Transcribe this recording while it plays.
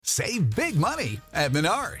Save big money at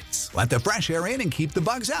Menards. Let the fresh air in and keep the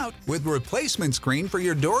bugs out with replacement screen for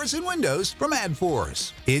your doors and windows from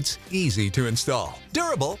AdForce. It's easy to install,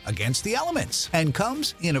 durable against the elements, and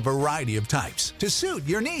comes in a variety of types to suit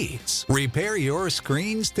your needs. Repair your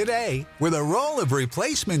screens today with a roll of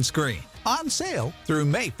replacement screen on sale through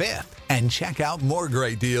May 5th. And check out more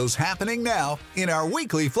great deals happening now in our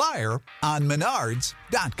weekly flyer on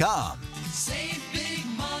Menards.com. Save big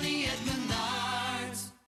money at Menards.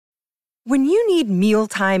 When you need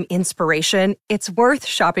mealtime inspiration, it's worth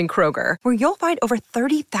shopping Kroger, where you'll find over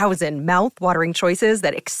 30,000 mouth-watering choices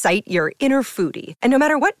that excite your inner foodie. And no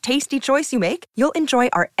matter what tasty choice you make, you'll enjoy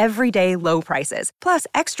our everyday low prices, plus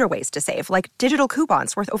extra ways to save, like digital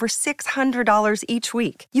coupons worth over $600 each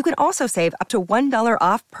week. You can also save up to $1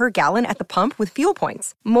 off per gallon at the pump with fuel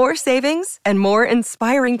points. More savings and more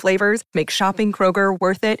inspiring flavors make shopping Kroger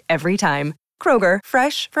worth it every time. Kroger,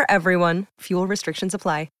 fresh for everyone. Fuel restrictions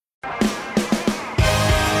apply.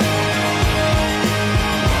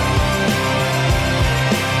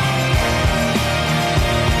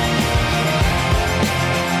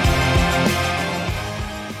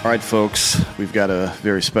 All right, folks, we've got a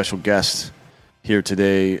very special guest here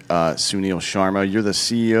today, Sunil Sharma. You're the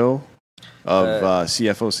CEO of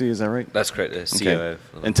CFOC, is that right? That's correct, the CEO.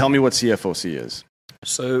 Okay. And tell me what CFOC is.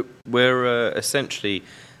 So we're essentially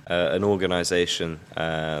an organization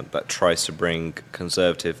that tries to bring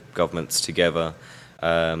conservative governments together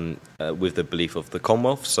with the belief of the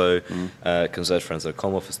Commonwealth. So Conservative Friends of the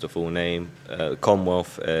Commonwealth is the full name.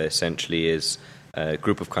 Commonwealth essentially is a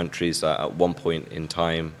group of countries that at one point in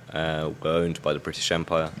time were owned by the British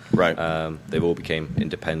Empire. Right. They've all became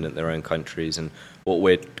independent, their own countries, and what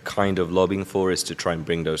we're kind of lobbying for is to try and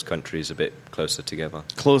bring those countries a bit closer together.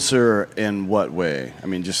 Closer in what way? I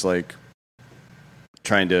mean, just like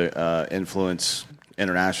trying to influence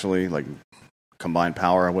internationally, like combined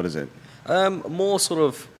power? What is it? More sort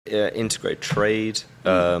of integrate trade.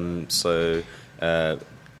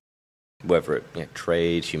 Whether it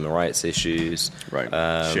trade, human rights issues, right,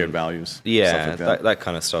 shared values, yeah, stuff like that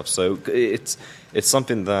kind of stuff. So it's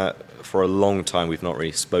something that for a long time we've not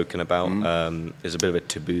really spoken about. It's a bit of a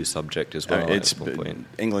taboo subject as well.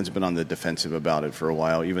 England's been on the defensive about it for a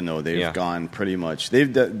while, even though they've gone pretty much.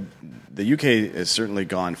 The UK has certainly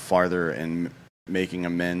gone farther in making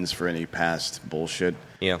amends for any past bullshit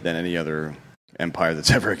than any other empire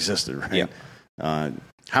that's ever existed. Right? Yeah.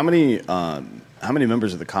 How many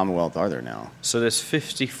members of the Commonwealth are there now? So there's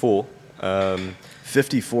 54.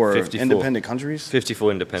 54 independent countries?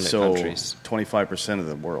 54 independent countries. So 25% of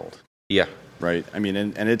the world. Yeah. Right? I mean,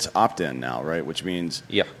 and it's opt-in now, right? Which means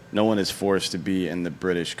no one is forced to be in the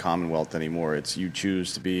British Commonwealth anymore. It's you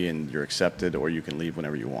choose to be and you're accepted, or you can leave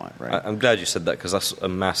whenever you want, right? I'm glad you said that, because that's a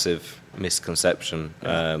massive misconception.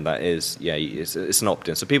 That is, it's an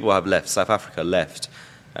opt-in. So people have left. South Africa left.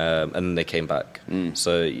 And then they came back.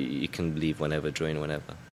 So you can leave whenever, join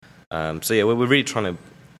whenever. We're really trying to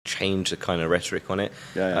change the kind of rhetoric on it.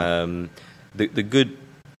 The good,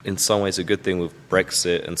 in some ways, a good thing with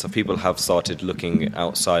Brexit, and so people have started looking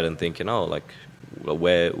outside and thinking,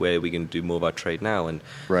 where are we going to do more of our trade now? And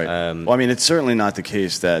right. Well, I mean, it's certainly not the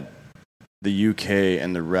case that the UK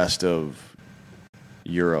and the rest of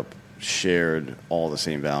Europe shared all the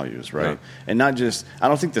same values, right? No. And not just, I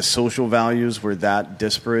don't think the social values were that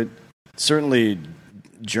disparate. Certainly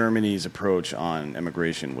Germany's approach on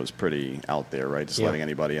immigration was pretty out there, right? Just letting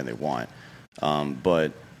anybody in they want.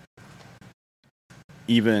 But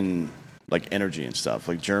even like energy and stuff,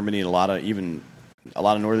 like Germany and a lot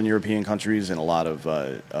of Northern European countries and a lot of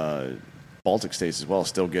Baltic states as well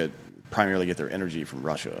primarily get their energy from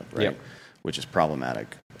Russia, right? Which is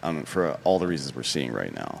problematic. For all the reasons we're seeing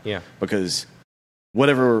right now. Yeah. Because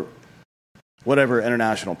whatever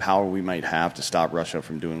international power we might have to stop Russia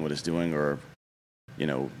from doing what it's doing, or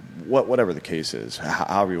whatever the case is,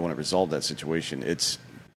 however you want to resolve that situation, it's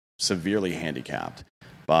severely handicapped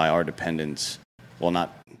by our dependence. Well,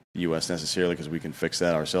 not the U.S. necessarily, because we can fix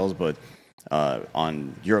that ourselves, but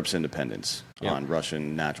on Europe's independence on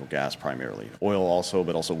Russian natural gas primarily, oil also,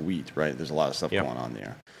 but also wheat. Right? There's a lot of stuff going on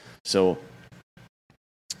there. So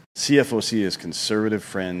CFOC is Conservative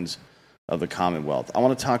Friends of the Commonwealth. I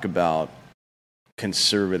want to talk about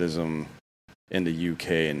conservatism in the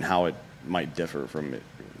UK and how it might differ from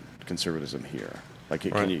conservatism here. Like,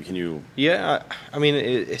 can you? Yeah, I mean,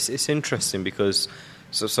 it's interesting because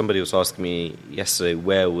somebody was asking me yesterday,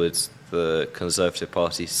 where would the Conservative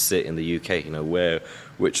Party sit in the UK?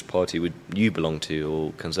 Which party would you belong to,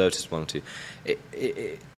 or Conservatives belong to?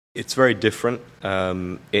 It's very different.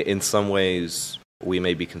 In some ways, we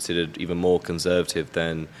may be considered even more conservative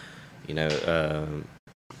than,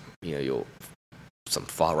 your some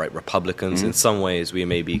far-right Republicans. In some ways, we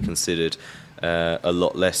may be considered a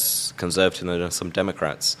lot less conservative than some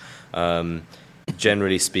Democrats.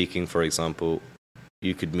 Generally speaking, for example,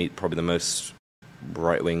 you could meet probably the most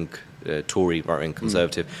right-wing Tory, right-wing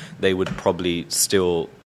conservative. They would probably still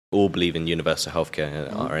all believe in universal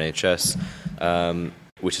healthcare, our NHS,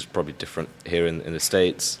 which is probably different here in the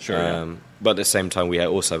States. Sure, yeah. But at the same time, we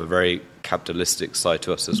also have a very capitalistic side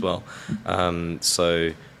to us as well.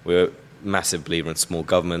 So we're a massive believer in small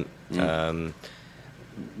government.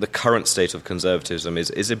 The current state of conservatism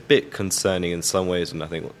is a bit concerning in some ways, and I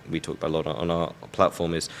think we talked about a lot on our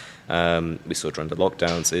platform is, we saw during the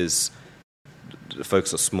lockdowns, is the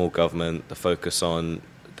focus on small government, the focus on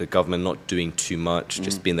the government not doing too much,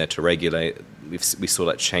 just being there to regulate. We saw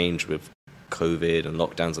that change with COVID and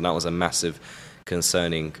lockdowns, and that was a massive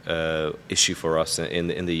concerning issue for us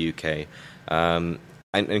in the UK.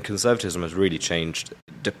 And conservatism has really changed,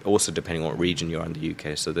 also depending on what region you're in the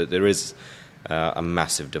UK. So that there is a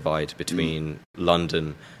massive divide between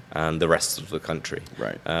London and the rest of the country.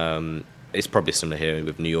 Right. It's probably similar here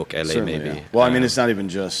with New York, LA, Certainly, maybe. yeah. Well, I mean, it's not even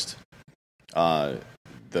just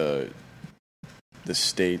the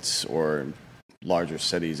states or larger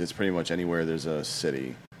cities. It's pretty much anywhere there's a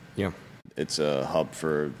city. Yeah. It's a hub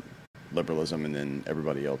for liberalism, and then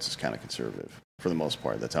everybody else is kind of conservative for the most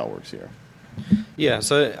part. That's how it works here. Yeah.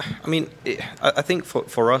 So, I mean, I think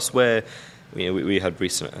for us, where we had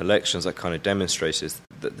recent elections that kind of demonstrated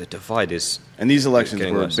that the divide is. And these elections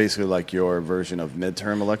were basically like your version of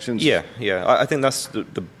midterm elections? Yeah. I think that's the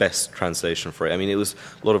best translation for it. I mean, it was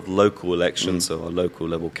a lot of local elections, so our local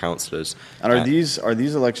level councillors. And are these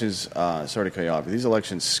elections, sorry to cut you off, are these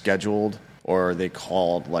elections scheduled, or are they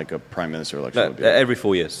called like a prime minister election? Every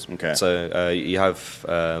 4 years. Okay. So you have,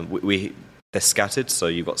 they're scattered, so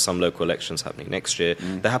you've got some local elections happening next year.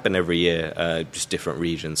 They happen every year, just different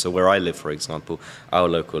regions. So where I live, for example, our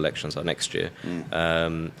local elections are next year.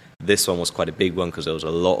 This one was quite a big one because there was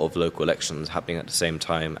a lot of local elections happening at the same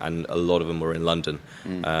time, and a lot of them were in London.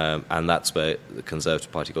 And that's where the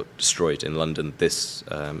Conservative Party got destroyed in London this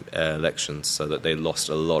election, so that they lost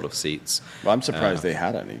a lot of seats. Well, I'm surprised they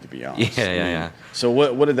had any, to be honest. Yeah. So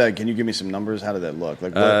what did that? Can you give me some numbers? How did that look?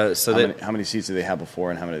 Like, how many seats did they have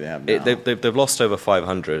before, and how many do they have now? They've lost over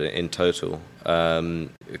 500 in total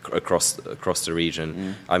across the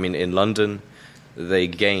region. I mean, in London, they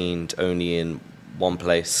gained only in one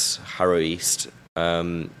place, Harrow East,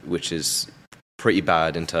 which is pretty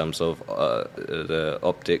bad in terms of the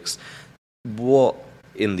optics. What,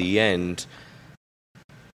 in the end,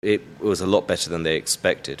 it was a lot better than they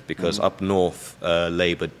expected, because up north,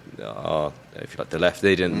 Labour are, if you like, the left,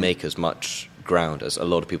 they didn't make as much ground as a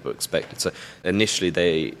lot of people expected. So initially,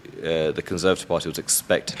 the Conservative Party was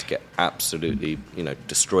expected to get absolutely,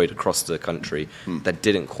 destroyed across the country. That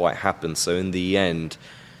didn't quite happen. So in the end,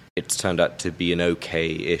 it's turned out to be an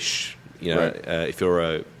okay-ish. Right. If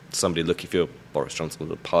you're if you're Boris Johnson,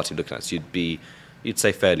 the party looking at it, you'd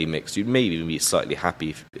say fairly mixed. You'd maybe even be slightly happy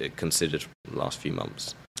if considered the last few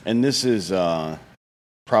months. And this is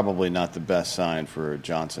probably not the best sign for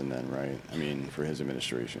Johnson, then, right? I mean, for his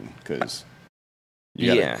administration, because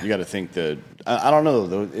you got to think that I don't know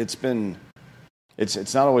though.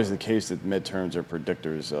 It's not always the case that midterms are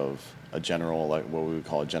predictors of a general, like what we would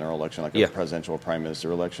call a general election, like a presidential or prime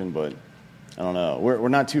minister election. But I don't know. We're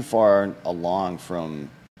not too far along from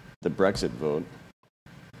the Brexit vote.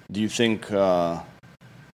 Do you think? Where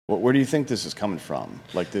do you think this is coming from?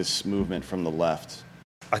 Like this movement from the left?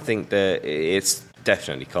 I think that it's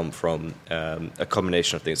definitely come from a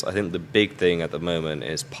combination of things. I think the big thing at the moment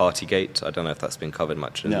is Partygate. I don't know if that's been covered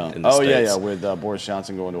much in the States. Yeah, with Boris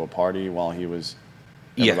Johnson going to a party while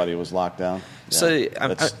everybody was locked down. Yeah. So,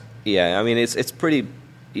 I mean, it's pretty,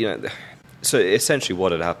 so essentially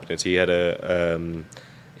what had happened is he had it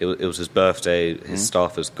was his birthday, his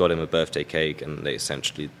staffers got him a birthday cake, and they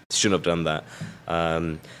essentially shouldn't have done that.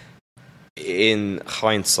 In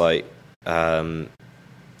hindsight,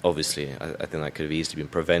 obviously, I think that could have easily been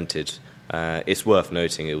prevented. It's worth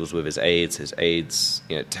noting it was with his aides. His aides,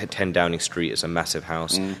 10 Downing Street is a massive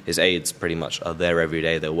house. His aides pretty much are there every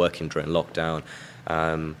day. They're working during lockdown.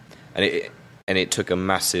 And it took a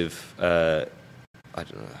massive, a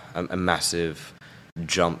massive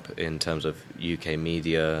jump in terms of UK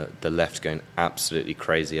media, the left going absolutely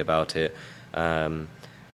crazy about it.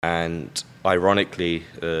 And ironically,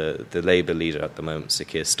 the Labour leader at the moment, Sir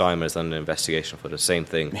Keir Starmer, is under investigation for the same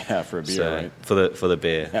thing. Yeah, for a beer, right? For the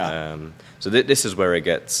beer. Yeah. So this is where it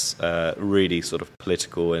gets really sort of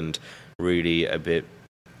political and really a bit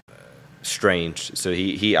strange. So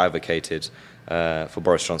he advocated for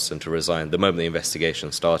Boris Johnson to resign. The moment the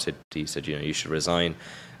investigation started, he said, you should resign.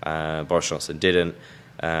 Boris Johnson didn't.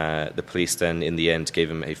 The police then, in the end, gave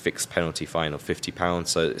him a fixed penalty fine of £50,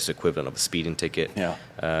 so it's equivalent of a speeding ticket. Yeah.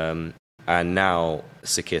 And now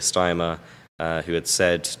Sir Keir Starmer, who had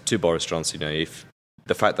said to Boris Johnson, if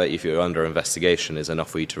the fact that if you're under investigation is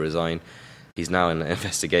enough for you to resign, he's now in an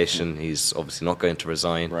investigation. He's obviously not going to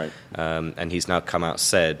resign. Right. And he's now come out and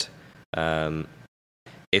said,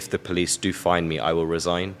 if the police do find me, I will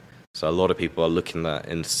resign. So a lot of people are looking at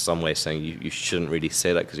in some way saying you shouldn't really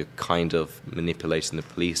say that because you're kind of manipulating the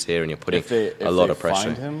police here and you're putting a lot of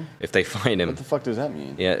pressure. Find him? If they find him. What the fuck does that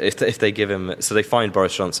mean? Yeah, if they give him... So they fined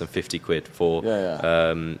Boris Johnson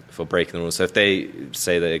 £50 for breaking the rules. So if they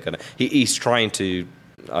say they're going to... He's trying to,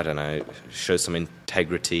 I don't know, show some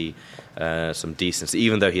integrity, some decency,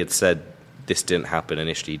 even though he had said this didn't happen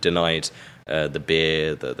initially. He denied the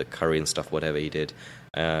beer, the curry and stuff, whatever he did.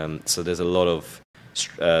 So there's a lot of...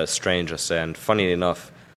 strangers, and funny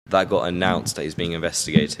enough, that got announced that he's being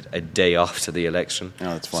investigated a day after the election. Oh,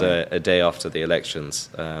 that's funny. So a day after the elections,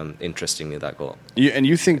 interestingly, that got. And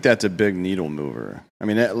you think that's a big needle mover? I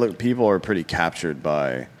mean, look, people are pretty captured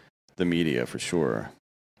by the media for sure.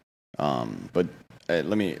 But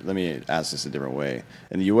let me ask this a different way.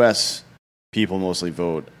 In the U.S., people mostly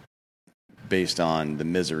vote based on the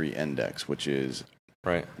misery index, which is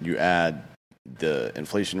right. You add the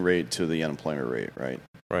inflation rate to the unemployment rate, right?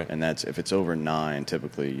 Right. And that's if it's over 9,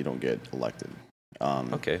 typically you don't get elected.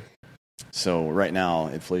 Okay. So right now,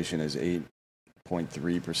 inflation is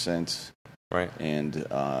 8.3%. Right. And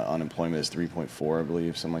unemployment is 3.4, I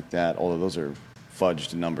believe, something like that. Although those are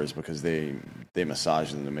fudged numbers because they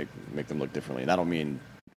massage them to make them look differently. And I don't mean,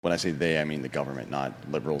 when I say they, I mean the government, not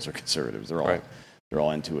liberals or conservatives. They're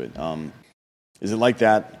all into it. Is it like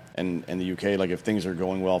that in the UK? Like if things are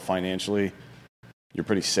going well financially, you're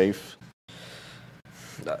pretty safe?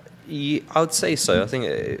 Yeah, I would say so. I think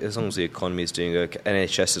as long as the economy is doing okay,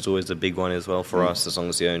 NHS is always a big one as well for us. As long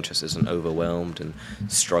as the NHS isn't overwhelmed and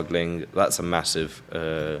struggling, that's a massive,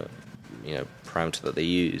 parameter that they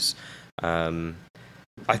use.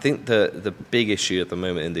 I think the big issue at the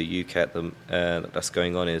moment in the UK that's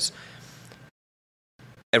going on is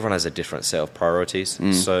everyone has a different set of priorities.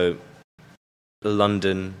 So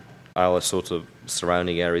London, our sort of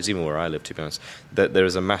surrounding areas, even where I live, to be honest, that there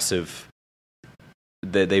is a massive.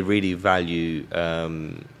 They really value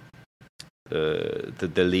the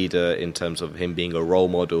leader in terms of him being a role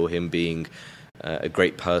model, him being a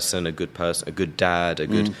great person, a good dad, a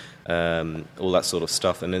good all that sort of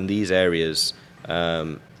stuff. And in these areas,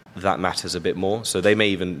 that matters a bit more. So they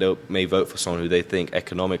may vote for someone who they think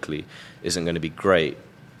economically isn't going to be great,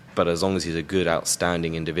 but as long as he's a good,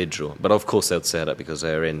 outstanding individual. But of course, they'll say that because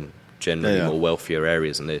they're in generally more wealthier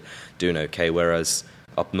areas and they're doing okay. Whereas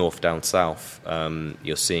up north, down south,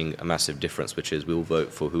 you're seeing a massive difference, which is we'll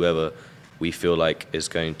vote for whoever we feel like is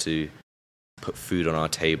going to put food on our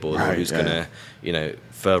table, or who's going to,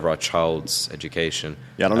 further our child's education.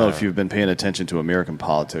 Yeah, I don't know if you've been paying attention to American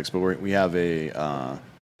politics, but we have a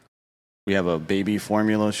baby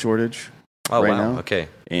formula shortage. Oh, right wow. now. Okay.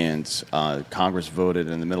 And Congress voted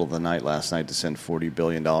in the middle of the night last night to send $40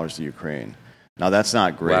 billion to Ukraine. Now, that's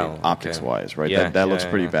not great optics-wise, right? Yeah, that looks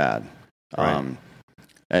pretty bad. Right.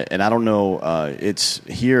 And I don't know, it's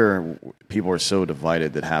here, people are so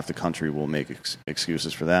divided that half the country will make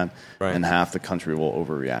excuses for that, and half the country will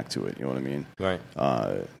overreact to it, you know what I mean? Right.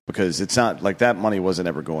 Because it's not, like that money wasn't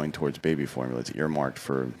ever going towards baby formula. It's earmarked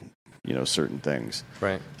for, certain things.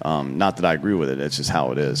 Right. Not that I agree with it, it's just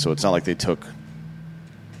how it is. So it's not like it's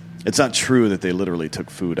not true that they literally took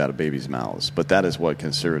food out of babies' mouths, but that is what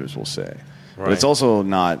conservatives will say. Right. But it's also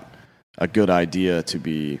not a good idea to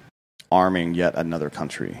be arming yet another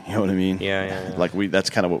country. You know what I mean? Yeah. Like that's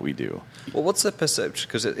kind of what we do. Well, what's the perception?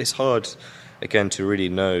 Because it's hard, again, to really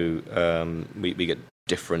know. We get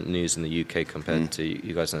different news in the UK compared to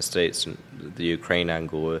you guys in the States, and the Ukraine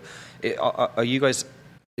angle. Are you guys,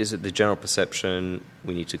 is it the general perception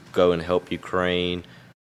we need to go and help Ukraine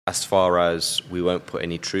as far as we won't put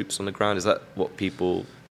any troops on the ground? Is that what people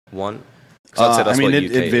want?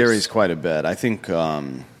 It varies quite a bit. I think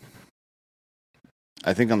on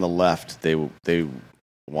the left they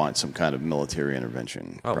want some kind of military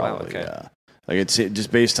intervention. Oh, probably, wow, okay. Yeah. Like it's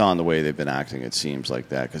just based on the way they've been acting, it seems like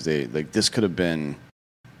that, because this could have been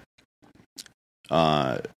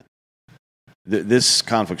this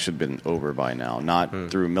conflict should have been over by now, not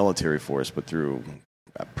through military force, but through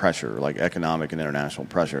pressure, like economic and international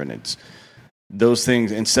pressure. And it's those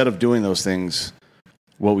things. Instead of doing those things,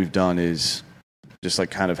 what we've done is just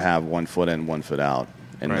like kind of have one foot in, one foot out,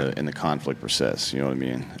 and the conflict persists. You know what I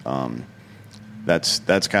mean?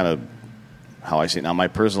 That's kind of how I see it. Now, my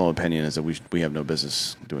personal opinion is that we have no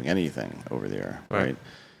business doing anything over there, right?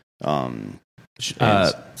 And-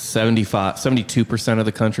 72% of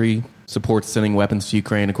the country supports sending weapons to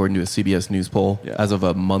Ukraine, according to a CBS News poll as of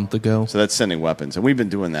a month ago. so that's sending weapons, and we've been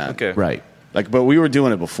doing that. Okay. Right. But we were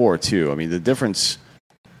doing it before too. I mean, the difference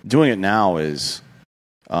doing it now is,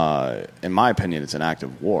 in my opinion, it's an act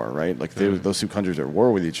of war, right? Like those two countries are at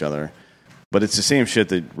war with each other, but it's the same shit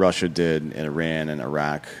that Russia did in Iran and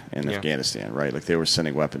Iraq and Afghanistan, right? Like they were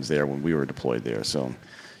sending weapons there when we were deployed there. So,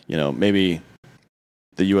 maybe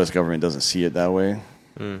the U.S. government doesn't see it that way,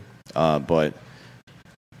 but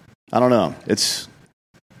I don't know. It's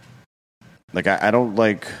like I don't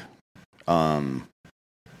like.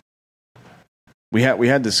 We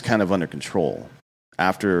had this kind of under control.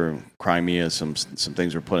 After Crimea, some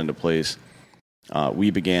things were put into place.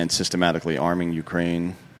 We began systematically arming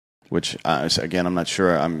Ukraine, which, again, I'm not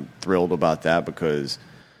sure I'm thrilled about that, because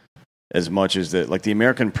as much as the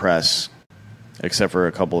American press, except for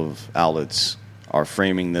a couple of outlets, are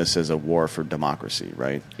framing this as a war for democracy,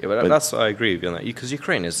 right? Yeah, but that's I agree with you on that, because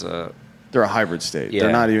Ukraine is they're a hybrid state. Yeah.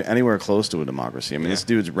 They're not even anywhere close to a democracy. I mean, this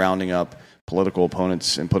dude's rounding up political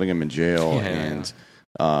opponents and putting them in jail and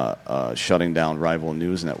shutting down rival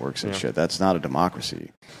news networks and shit. That's not a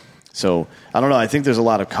democracy. So I don't know. I think there's a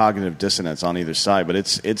lot of cognitive dissonance on either side, but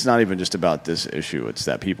it's not even just about this issue. It's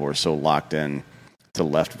that people are so locked in to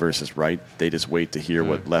left versus right. They just wait to hear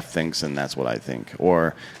what left thinks, and that's what I think,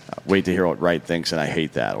 or wait to hear what right thinks, and I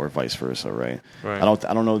hate that, or vice versa. Right? I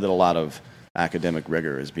don't know that a lot of academic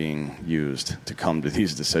rigor is being used to come to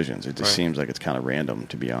these decisions. It just seems like it's kind of random,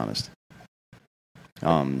 to be honest.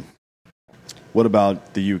 What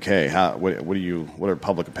about the UK? What are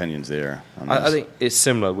public opinions there on this? I think it's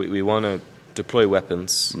similar. We want to deploy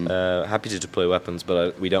weapons. Happy to deploy weapons,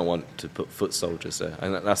 but we don't want to put foot soldiers there.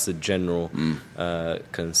 And that's the general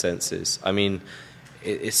consensus. I mean,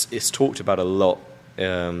 it's talked about a lot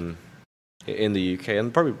in the UK,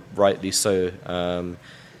 and probably rightly so.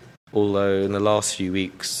 Although in the last few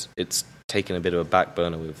weeks, it's taken a bit of a back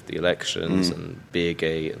burner with the elections and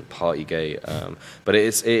Beergate and Partygate. But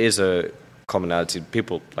it is a commonality.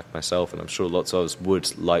 People like myself, and I'm sure lots of us,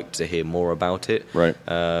 would like to hear more about it, right?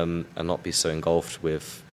 And not be so engulfed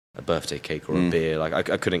with a birthday cake or a beer. Like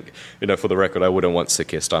I couldn't, for the record, I wouldn't want Sir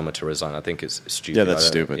Keir Starmer to resign. I think it's stupid. Yeah, that's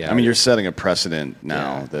stupid. Yeah, I mean, you're setting a precedent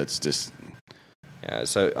now that's just. Yeah,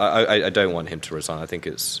 so I don't want him to resign. I think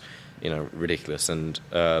it's ridiculous, and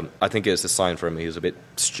I think it's a sign for him. He was a bit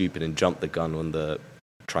stupid and jumped the gun on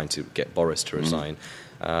trying to get Boris to resign.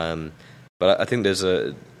 But I think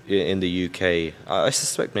in the UK, I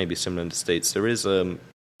suspect maybe similar in the States, there's a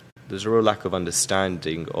real lack of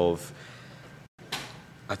understanding of,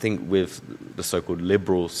 I think, with the so-called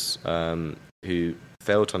liberals who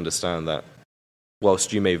fail to understand that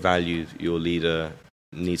whilst you may value your leader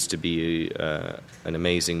needs to be an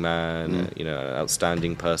amazing man, an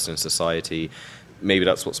outstanding person in society, maybe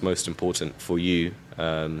that's what's most important for you.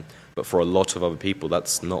 But for a lot of other people,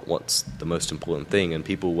 that's not what's the most important thing, and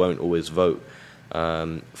people won't always vote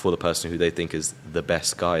for the person who they think is the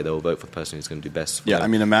best guy. They'll vote for the person who's going to do best for them. I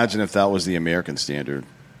mean, imagine if that was the American standard.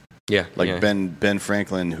 Yeah. Ben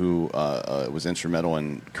Franklin, who was instrumental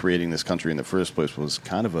in creating this country in the first place, was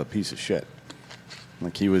kind of a piece of shit.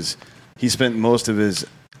 Like he spent most of his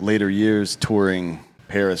later years touring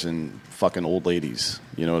Paris and fucking old ladies.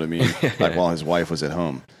 You know what I mean? While his wife was at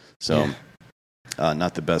home. So,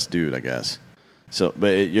 not the best dude, I guess. So,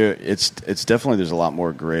 but it's definitely, there's a lot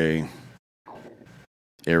more gray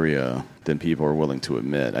area than people are willing to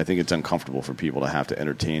admit. I think it's uncomfortable for people to have to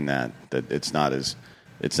entertain that it's not as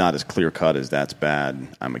clear cut as that's bad,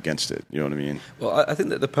 I'm against it. You know what I mean? Well, I think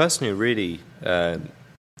that the person who really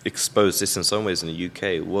exposed this in some ways in the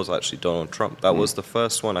UK was actually Donald Trump. That was the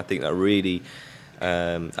first one, I think, that really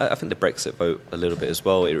I think the Brexit vote a little bit as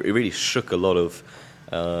well. It really shook a lot of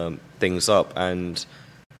things up, and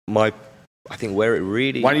I think where it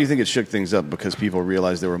really... Why do you think it shook things up? Because people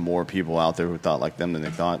realized there were more people out there who thought like them than they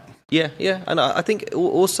thought? Yeah. And I think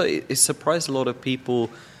also it surprised a lot of people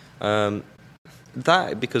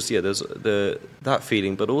that, because, there's that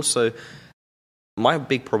feeling. But also, my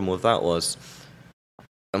big problem with that was,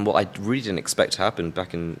 and what I really didn't expect to happen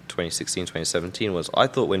back in 2016, 2017, was I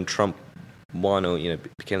thought when Trump won or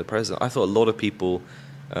became the president, I thought a lot of people,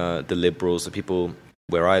 the liberals, the people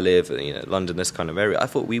where I live, London, this kind of area, I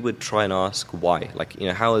thought we would try and ask why. Like,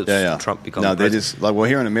 how has Trump become president? They just,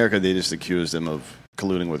 here in America, they just accused him of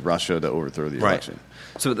colluding with Russia to overthrow the election.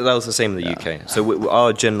 So that was the same in the UK. So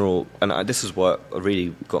our general, and this is what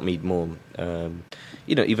really got me more,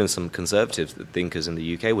 even some conservative thinkers in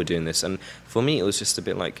the UK were doing this. And for me, it was just a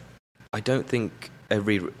bit like, I don't think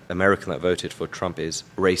every American that voted for Trump is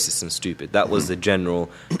racist and stupid. That was the general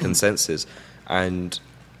consensus. And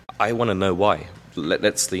I want to know why.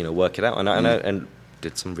 Let's work it out. And and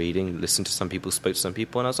did some reading, listened to some people, spoke to some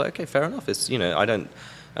people, and I was like, okay, fair enough. It's I don't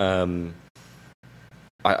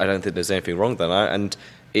think there's anything wrong there. And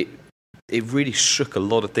it really shook a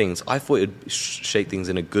lot of things. I thought it would shake things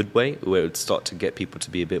in a good way, where it would start to get people to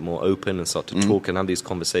be a bit more open and start to talk and have these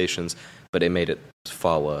conversations. But it made it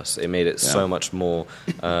far worse. It made it so much more.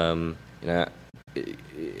 It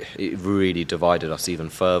really divided us even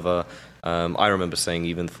further. I remember saying,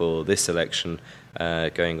 even for this election,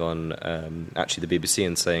 going on actually the BBC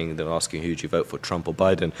and saying, they're asking who do you vote for, Trump or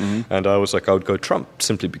Biden, and I was like, I would go Trump,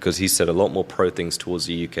 simply because he said a lot more pro things towards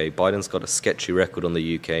the UK. Biden's got a sketchy record on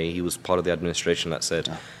the UK. He was part of the administration that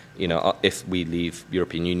said, if we leave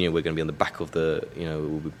European Union, we're going to be on the back of the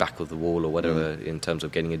we'll be back of the wall or whatever in terms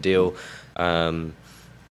of getting a deal. And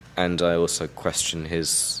I also question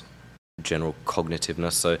his general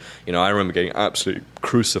cognitiveness. So I remember getting absolutely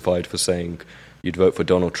crucified for saying you'd vote for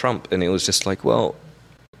Donald Trump, and it was just like, well,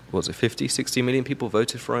 was it 50, 60 million people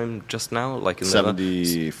voted for him just now? Like in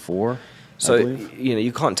 74. So I believe.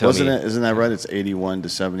 You can't tell me. Isn't that right? It's 81 to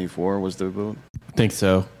 74 was the vote. I think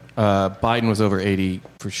so. Biden was over 80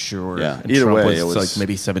 for sure. Yeah. And Either Trump way, was it was like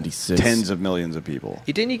maybe 76. Tens of millions of people.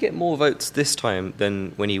 Didn't he get more votes this time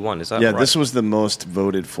than when he won? Is that right? This was the most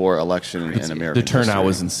voted for election in America. The turnout history.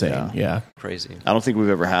 was insane. Yeah. Crazy. I don't think we've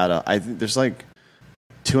ever had I think there's like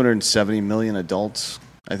 270 million adults,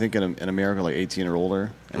 I think, in America, like 18 or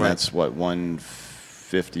older. And that's what,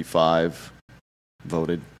 155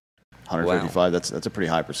 voted. 155. Wow. That's a pretty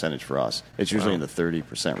high percentage for us. It's usually in the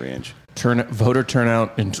 30% range. Voter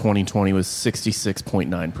turnout in 2020 was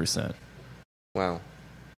 66.9%. Wow.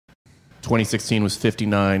 2016 was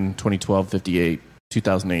 59, 2012 58,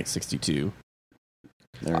 2008 62.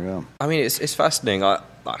 There we go. I mean, it's fascinating. To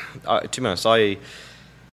be honest, I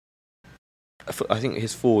think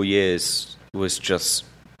his 4 years was just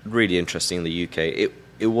really interesting in the UK.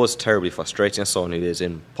 It was terribly frustrating. As someone who is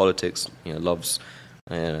in politics, loves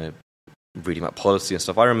reading about policy and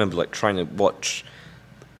stuff. I remember trying to watch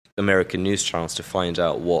American news channels to find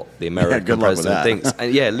out what the American president thinks.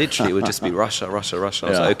 And literally it would just be Russia. I was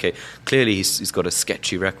like, okay, clearly he's got a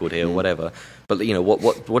sketchy record here or whatever. But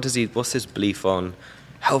what does he? What's his belief on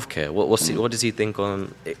healthcare? What does he think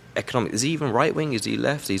on economics? Is he even right wing? Is he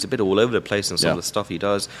left? He's a bit all over the place in some of the stuff he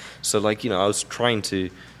does. So I was trying to,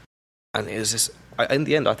 and it was just. In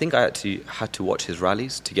the end, I think I actually had to watch his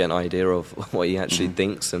rallies to get an idea of what he actually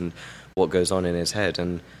thinks and what goes on in his head,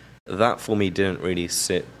 and that for me didn't really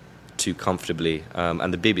sit too comfortably.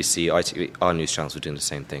 And the BBC, ITV, our news channels were doing the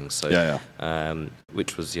same thing. So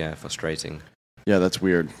which was frustrating. Yeah, that's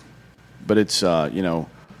weird, but it's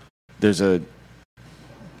there's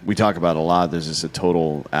we talk about a lot. There's just a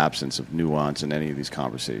total absence of nuance in any of these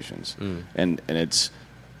conversations, and it's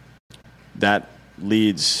that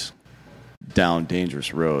leads down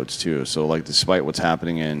dangerous roads too. So despite what's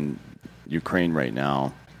happening in Ukraine right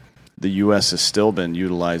now, the U.S. has still been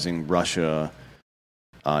utilizing Russia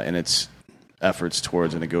in its efforts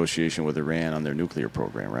towards a negotiation with Iran on their nuclear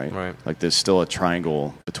program, right? Right. There's still a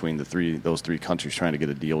triangle between those three countries trying to get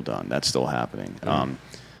a deal done. That's still happening.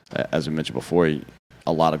 As I mentioned before,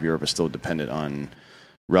 a lot of Europe is still dependent on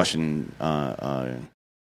Russian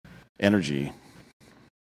energy,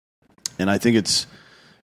 and I think it's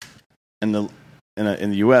in the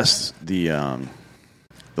U.S. the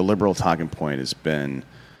liberal talking point has been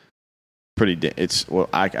pretty.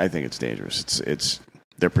 I think it's dangerous. It's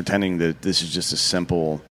they're pretending that this is just a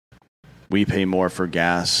simple. We pay more for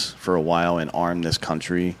gas for a while and arm this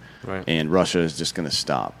country, and Russia is just going to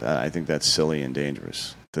stop. I think that's silly and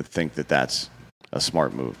dangerous to think that that's a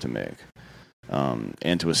smart move to make,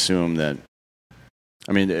 and to assume that.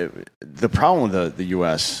 I mean, the problem with the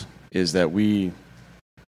U.S. is that we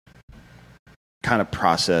kind of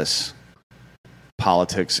process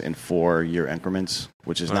politics in 4-year increments,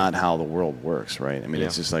 which is not how the world works, right? I mean,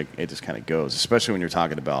 it's just it just kind of goes, especially when you're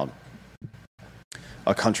talking about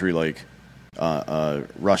a country like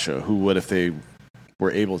Russia, who would, if they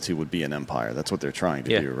were able to, would be an empire. That's what they're trying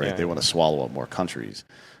to do, right? They want to swallow up more countries.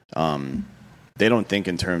 They don't think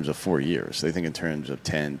in terms of 4 years. They think in terms of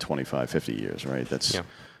 10, 25, 50 years, right? That's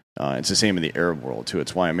it's the same in the Arab world too.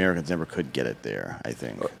 It's why Americans never could get it there. I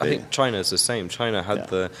think. I think China is the same. China had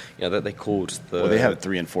that they called the. Well, they had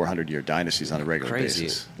 300- and 400-year dynasties on a regular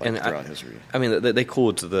basis throughout history. I mean, they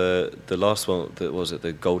called the last one. Was it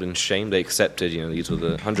the Golden Shame? They accepted. These were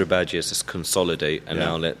the 100 bad years. Just consolidate, and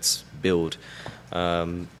now let's build.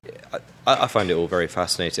 I find it all very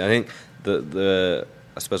fascinating. I think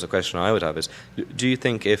I suppose the question I would have is: do you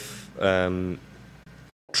think if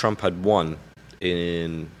Trump had won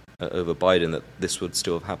over Biden, that this would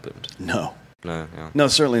still have happened? No. No, yeah. No,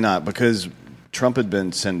 certainly not, because Trump had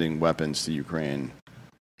been sending weapons to Ukraine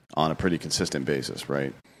on a pretty consistent basis,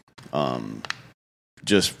 right?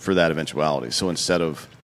 Just for that eventuality. So instead of,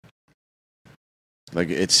 like,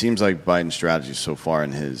 it seems like Biden's strategy so far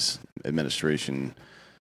in his administration,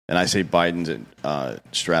 and I say Biden's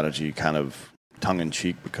strategy kind of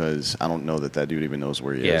tongue-in-cheek because I don't know that dude even knows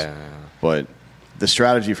where he is. But the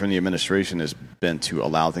strategy from the administration has been to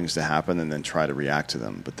allow things to happen and then try to react to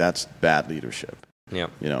them. But that's bad leadership. Yeah.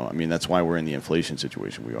 You know, I mean, that's why we're in the inflation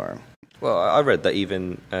situation we are. Well, I read that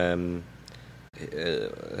even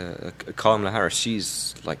Kamala Harris,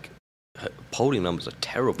 she's like, her polling numbers are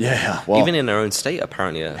terrible. Yeah, well, even in her own state,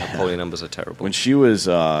 apparently, her polling numbers are terrible. When she was,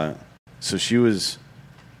 she was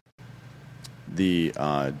the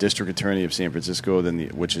district attorney of San Francisco,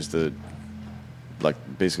 which is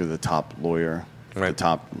basically the top lawyer, right. the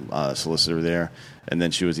top solicitor there, and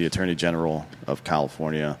then she was the attorney general of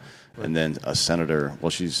California, right. And then a senator.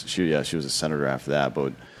 Well, she was a senator after that,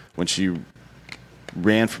 but when she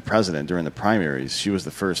ran for president during the primaries, she was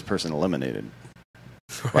the first person eliminated.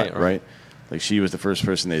 Right. Like, she was the first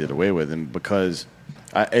person they did away with, and because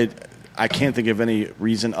I can't think of any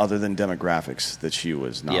reason other than demographics that she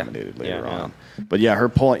was nominated later on. But yeah, her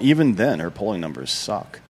polling numbers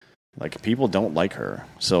suck. Like, people don't like her,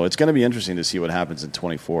 so it's going to be interesting to see what happens in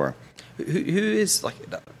 24. Who is, like,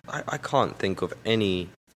 I can't think of any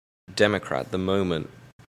Democrat at the moment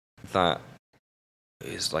that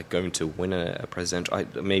is, like, going to win a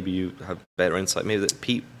presidential. Maybe you have better insight. Maybe that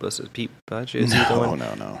Pete Buttigieg is the one.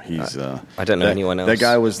 No. He's. I don't know anyone else. That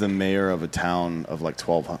guy was the mayor of a town of like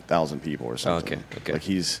 12,000 people or something. Oh, okay. Like,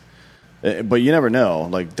 he's. But you never know.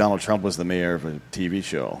 Like, Donald Trump was the mayor of a TV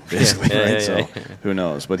show, basically, right? So who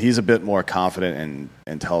knows? But he's a bit more confident and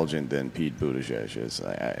intelligent than Pete Buttigieg is,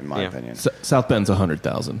 in my opinion. South Bend's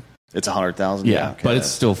 100,000. It's 100,000. Yeah, okay. But it's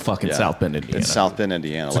still fucking South Bend, Indiana. It's South Bend,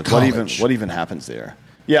 Indiana. It's like, what even happens there?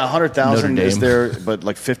 Yeah, 100,000 is there, but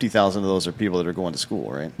like 50,000 of those are people that are going to school,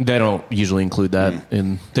 right? They don't usually include that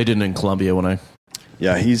they didn't in Columbia when I.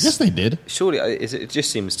 Yeah, yes, they did. Surely, it just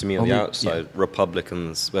seems to me on the outside,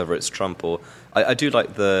 Republicans, whether it's Trump or I do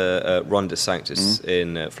like the Ron DeSantis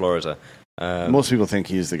in Florida. Most people think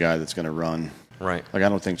he's the guy that's going to run. Right. Like, I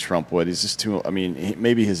don't think Trump would. He's just too. I mean,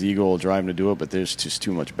 maybe his ego will drive him to do it, but there's just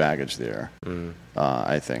too much baggage there.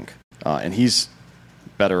 I think, and he's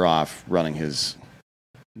better off running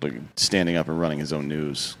standing up and running his own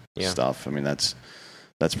news stuff. I mean, that's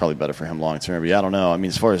probably better for him long term. But yeah, I don't know. I mean,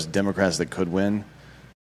 as far as Democrats that could win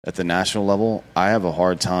at the national level, I have a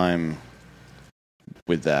hard time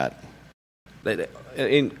with that.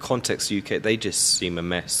 In context, UK, they just seem a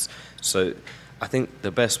mess. So I think the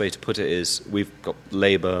best way to put it is we've got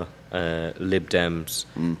Labour, Lib Dems,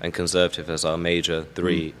 and Conservative as our major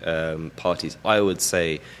three parties. I would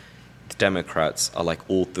say the Democrats are like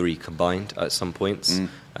all three combined at some points.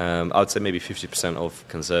 I would say maybe 50% of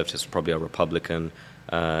Conservatives probably are Republican,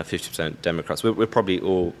 50% Democrats. We're probably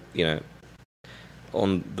all,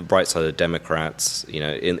 on the bright side of the Democrats,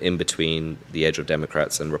 in between the edge of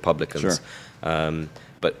Democrats and Republicans. Sure.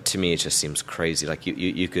 But to me, it just seems crazy. Like,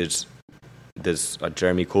 you could... There's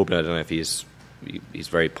Jeremy Corbyn. I don't know if he's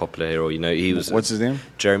very popular here, or he was. What's his name?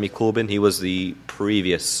 Jeremy Corbyn. He was the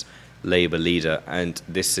previous Labour leader, and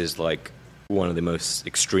this is like one of the most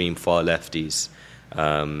extreme far lefties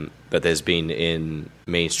that there's been in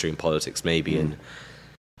mainstream politics, maybe in.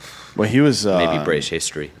 Well, he was maybe British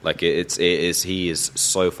history. Like, he is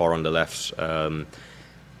so far on the left,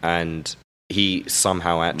 and he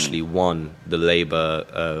somehow actually won the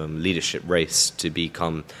Labour leadership race to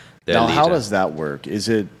become. Now, how does that work? Is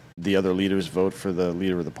it the other leaders vote for the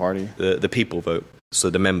leader of the party? The people vote, so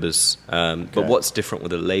the members. But what's different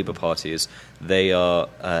with the Labour Party is they are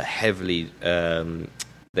heavily,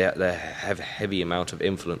 they have a heavy amount of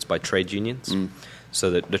influence by trade unions.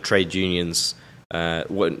 So that the trade unions,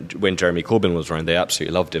 when Jeremy Corbyn was running, they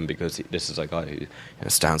absolutely loved him because this is a guy who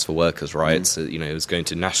stands for workers' rights. He was going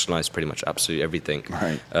to nationalise pretty much absolutely everything,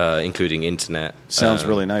 right. Including internet. Sounds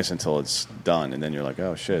really nice until it's done, and then you're like,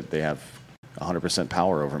 oh shit, they have 100%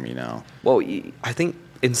 power over me now. Well, I think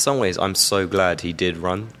in some ways I'm so glad he did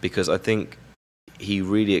run, because I think he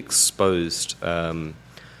really exposed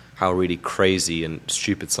how really crazy and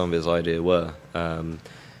stupid some of his ideas were.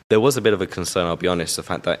 There was a bit of a concern, I'll be honest, the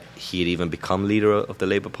fact that he had even become leader of the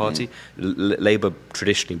Labour Party. Labour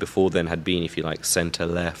traditionally before then had been, if you like,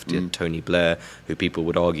 centre-left. You had Tony Blair, who people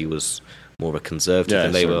would argue was more of a conservative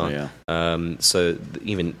than Labour. Yeah. So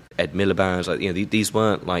even Ed Miliband, these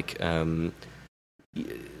weren't like...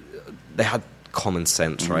 they had common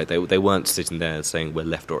sense, right? They weren't sitting there saying we're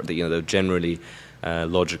left or... they were generally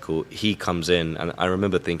logical. He comes in, and I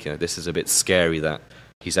remember thinking, this is a bit scary that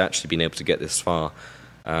he's actually been able to get this far.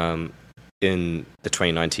 In the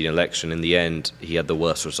 2019 election, in the end, he had the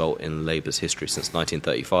worst result in Labour's history since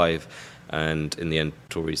 1935, and in the end,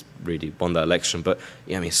 Tories really won that election. But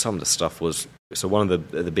yeah, I mean, some of the stuff was... So one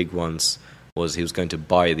of the big ones was he was going to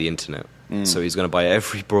buy the internet. So he's going to buy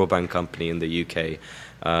every broadband company in the UK.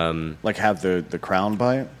 Like have the Crown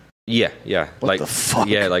buy it? Yeah. What the fuck?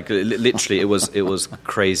 Yeah, literally, it was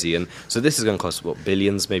crazy. And so this is going to cost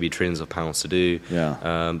billions, maybe trillions of pounds to do.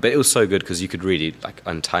 Yeah. But it was so good because you could really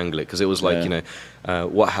untangle it, because it was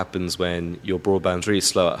what happens when your broadband's really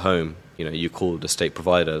slow at home. You call the state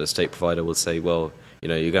provider. The state provider will say, well,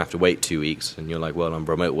 you're going to have to wait 2 weeks, and you're like, well, I'm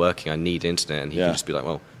remote working, I need internet, and he can just be like,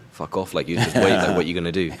 well, fuck off, you just wait, what are you going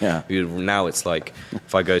to do? Yeah. Now it's like,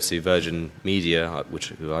 if I go to Virgin Media,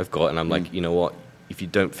 who I've got, and I'm like, you know what, if you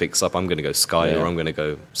don't fix up, I'm going to go Sky, or I'm going to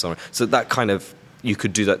go somewhere. So that kind of, you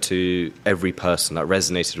could do that to every person, that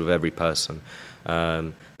resonated with every person.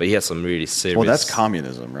 But he had some really serious... Well, that's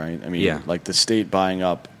communism, right? I mean, like the state buying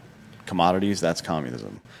up commodities, that's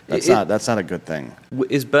communism. That's not a good thing.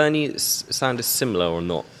 Is Bernie Sanders similar or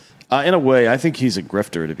not? In a way, I think he's a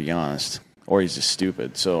grifter, to be honest, or he's just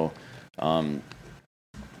stupid. So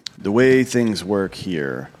the way things work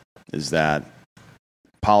here is that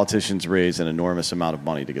politicians raise an enormous amount of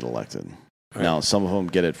money to get elected. Right. Now, some of them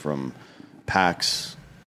get it from PACs,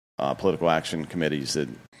 political action committees that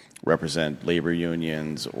represent labor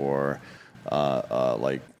unions or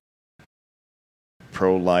like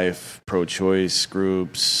pro-life, pro-choice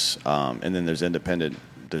groups, and then there's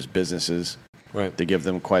businesses. Right. They give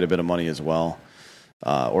them quite a bit of money as well.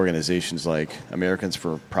 Organizations like Americans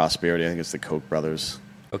for Prosperity, I think it's the Koch brothers.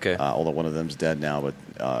 Okay. Although one of them's dead now, but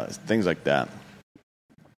things like that.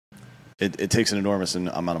 It takes an enormous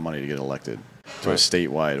amount of money to get elected to a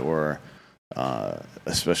statewide or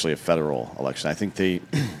especially a federal election. I think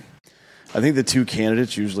the two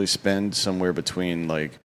candidates usually spend somewhere between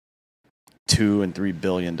 $2 and $3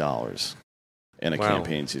 billion in a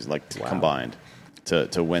campaign season, combined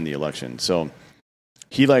to win the election. So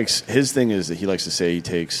his thing is that he likes to say he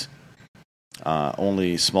takes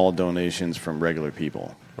only small donations from regular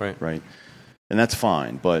people. Right. And that's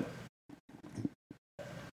fine, but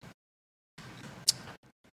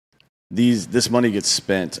this money gets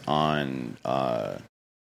spent on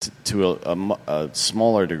to a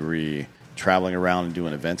smaller degree traveling around and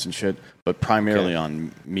doing events and shit, but primarily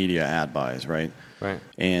on media ad buys, right? Right.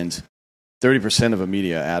 And 30% of a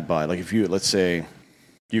media ad buy, let's say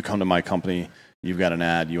you come to my company, you've got an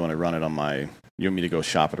ad, you want to run it you want me to go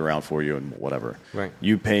shop it around for you and whatever. Right.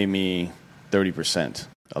 You pay me 30%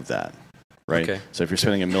 of that, right? Okay. So if you're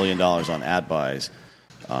spending $1 million on ad buys,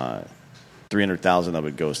 300,000 of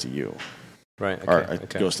it goes to you. Right. Or it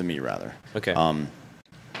goes to me, rather. Okay.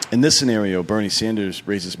 In this scenario, Bernie Sanders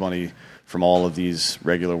raises money from all of these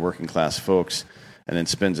regular working class folks and then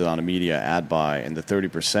spends it on a media ad buy, and the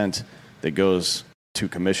 30% that goes to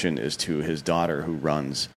commission is to his daughter, who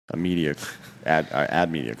runs a media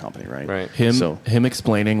ad media company, right? Right. Him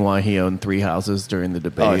explaining why he owned 3 houses during the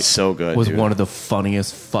debate. Oh, it's so good. Was dude. one of the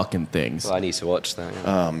funniest fucking things. Well, I need to watch that.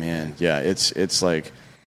 Yeah. Oh man, yeah, it's like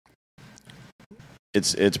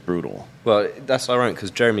it's brutal. Well, that's ironic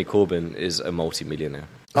because Jeremy Corbyn is a multi-millionaire.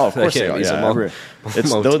 Oh, of course they are. He's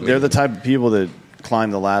They're the type of people that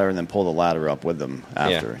climb the ladder and then pull the ladder up with them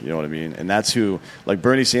after. You know what I mean? And that's who, like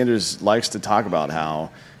Bernie Sanders likes to talk about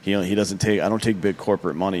how he doesn't take. I don't take big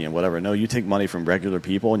corporate money and whatever. No, you take money from regular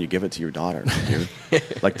people and you give it to your daughter. Dude.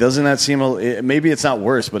 Like, doesn't that seem? Maybe it's not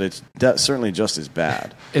worse, but it's certainly just as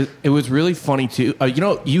bad. It was really funny too.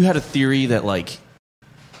 You had a theory that what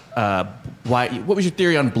was your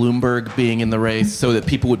theory on Bloomberg being in the race so that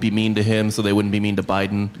people would be mean to him so they wouldn't be mean to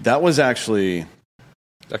Biden? That was actually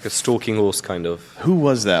like a stalking horse, kind of. Who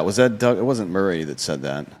was that? Was that Doug? It wasn't Murray that said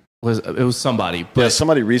that. It was somebody. But,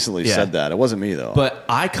 somebody recently said that. It wasn't me, though. But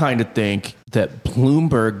I kind of think that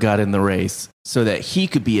Bloomberg got in the race so that he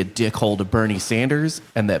could be a dickhole to Bernie Sanders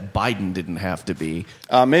and that Biden didn't have to be.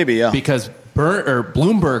 Maybe, yeah. Because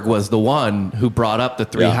Bloomberg was the one who brought up the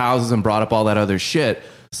 3 houses and brought up all that other shit.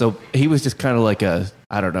 So he was just kind of like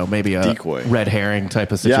maybe a decoy, red herring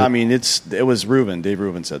type of situation. Yeah, I mean, it was Rubin. Dave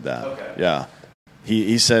Rubin said that. Okay. Yeah.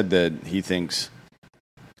 He said that he thinks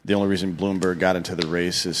the only reason Bloomberg got into the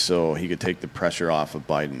race is so he could take the pressure off of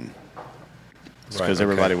Biden. Because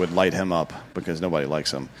everybody would light him up because nobody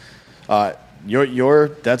likes him.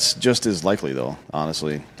 That's just as likely, though,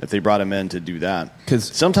 honestly, if they brought him in to do that. Because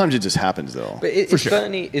sometimes it just happens, though. But is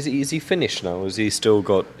Bernie, is he finished now? Is he still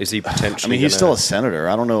got, is he potentially... I mean, he's still a senator.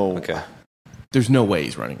 I don't know. Okay. There's no way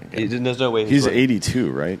he's running again. There's no way He's 82,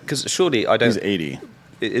 right? Because surely I don't. He's 80.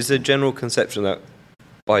 Is the general conception that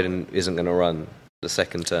Biden isn't going to run the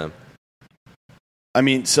second term? I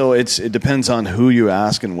mean, so it depends on who you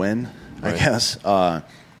ask and when, I Right. guess.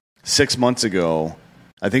 6 months ago,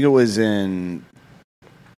 I think it was in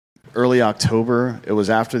early October. It was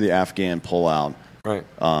after the Afghan pullout, Right.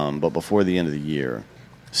 but before the end of the year.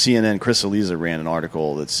 CNN, Chris Eliza ran an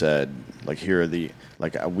article that said, like, here are the,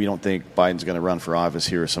 like, we don't think Biden's going to run for office.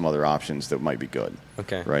 Here are some other options that might be good.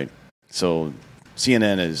 Okay. Right? So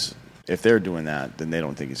CNN is, if they're doing that, then they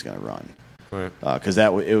don't think he's going to run. Right. Because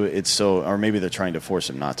it's so, or maybe they're trying to force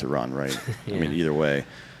him not to run, right? Yeah. I mean, either way.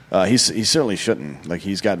 He certainly shouldn't. Like,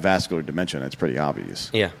 he's got vascular dementia. It's pretty obvious.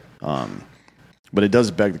 Yeah. But it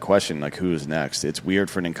does beg the question, like, who is next? It's weird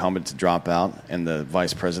for an incumbent to drop out and the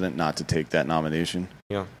vice president not to take that nomination.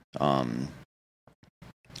 Yeah. I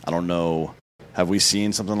don't know. Have we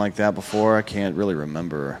seen something like that before? I can't really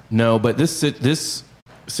remember. No, but this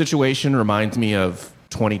situation reminds me of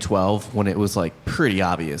 2012 when it was like pretty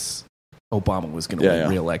obvious Obama was going to win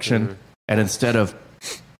re-election. Mm-hmm. And instead of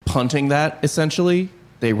punting that, essentially,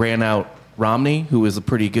 they ran out Romney, who was a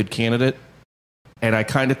pretty good candidate. And I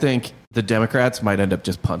kind of think the Democrats might end up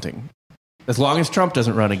just punting. As long as Trump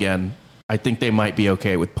doesn't run again, I think they might be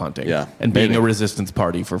okay with punting. Yeah, and being maybe. a resistance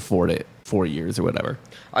party for 4 years or whatever.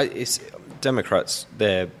 It's Democrats.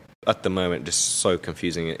 They're at the moment just so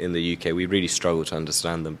confusing in the UK. We really struggle to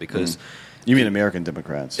understand them because You mean American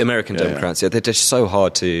Democrats? American Yeah, Democrats. Yeah, they're just so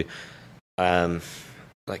hard to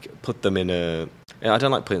like put them in a. I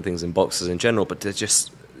don't like putting things in boxes in general, but there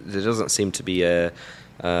doesn't seem to be a.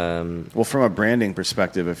 Well, from a branding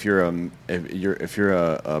perspective, if you're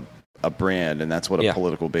a brand, and that's what a Yeah.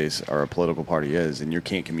 political base or a political party is, and you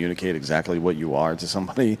can't communicate exactly what you are to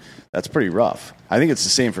somebody, that's pretty rough. I think it's the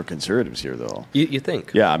same for conservatives here, though. You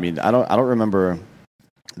think? Yeah, I mean, I don't remember.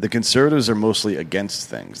 The conservatives are mostly against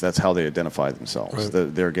things. That's how they identify themselves.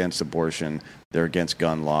 Right. They're against abortion. They're against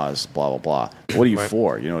gun laws. Blah blah blah. What are you Right.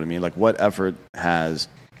 for? You know what I mean? Like, what effort has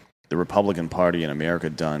the Republican Party in America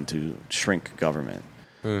done to shrink government?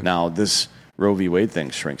 Now, this Roe v. Wade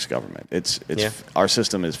thing shrinks government. It's Yeah. Our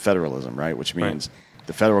system is federalism, right? Which means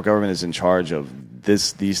the federal government is in charge of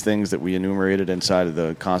these things that we enumerated inside of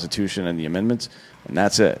the Constitution and the amendments, and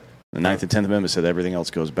that's it. The 9th and 10th Amendment said everything else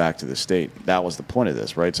goes back to the state. That was the point of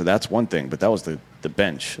this, right? So that's one thing, but that was the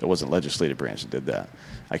bench. It wasn't legislative branch that did that.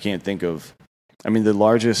 I can't think of... I mean, the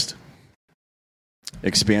largest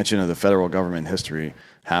expansion of the federal government in history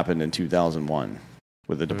happened in 2001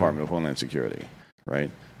 with the Department of Homeland Security, right?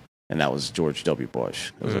 And that was George W.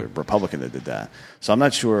 Bush. It was a Republican that did that. So I'm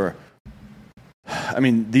not sure... I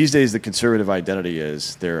mean, these days the conservative identity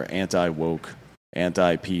is they're anti-woke,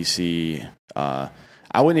 anti-PC...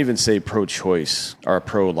 I wouldn't even say pro-choice, or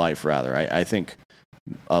pro-life, rather. I think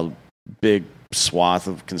a big swath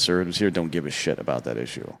of conservatives here don't give a shit about that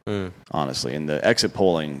issue, honestly. And the exit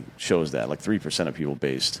polling shows that. Like 3% of people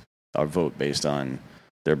vote based on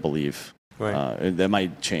their belief. Right. That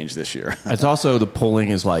might change this year. It's also, the polling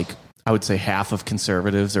is like, I would say half of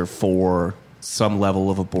conservatives are for some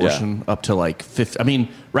level of abortion, up to like 50. I mean,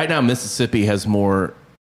 right now Mississippi has more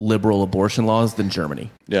liberal abortion laws than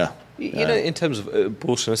Germany. Yeah. You know, in terms of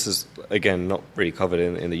abortion, this is, again, not really covered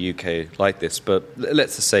in the UK like this, but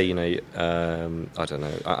let's just say, you know, I don't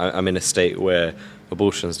know, I'm in a state where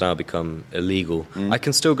abortion's now become illegal. I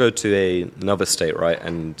can still go to another state, right,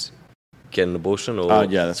 and get an abortion? Or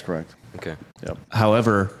Yeah, that's correct. Okay. Yep.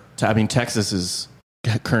 However, Texas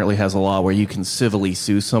currently has a law where you can civilly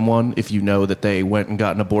sue someone if you know that they went and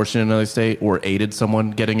got an abortion in another state or aided someone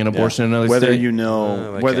getting an abortion in another whether state. you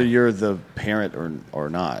know okay. whether you're the parent or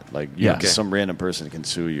not, like Yeah. Okay. some random person can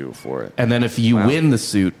sue you for it. And then if you win the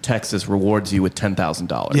suit, Texas rewards you with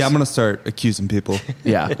 $10,000. Yeah, I'm going to start accusing people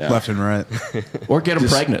Yeah. left and right. Or get them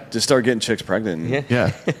pregnant. Just start getting chicks pregnant.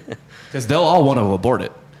 Yeah. Because they'll all want to abort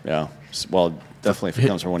it. Yeah. Well, definitely if it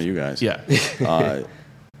comes from one of you guys. Yeah.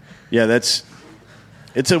 Yeah,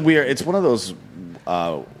 it's one of those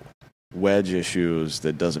wedge issues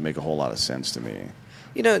that doesn't make a whole lot of sense to me.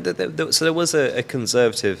 You know, so there was a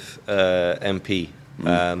Conservative MP.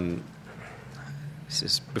 This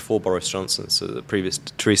is before Boris Johnson, so the previous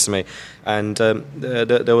Theresa May, and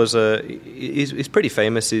there was he's pretty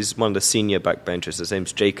famous. He's one of the senior backbenchers. His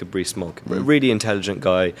name's Jacob Rees-Mogg, a really intelligent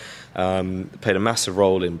guy. Played a massive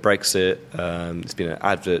role in Brexit. He's been an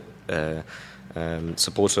advert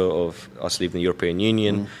supporter of us leaving the European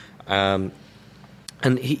Union, and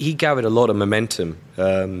he gathered a lot of momentum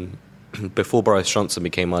before Boris Johnson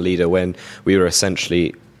became our leader, when we were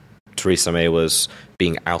essentially, Theresa May was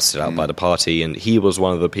being ousted out by the party. And he was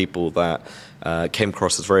one of the people that came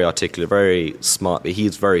across as very articulate, very smart, but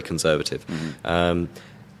he's very conservative.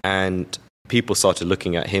 And people started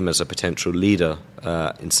looking at him as a potential leader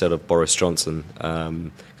instead of Boris Johnson,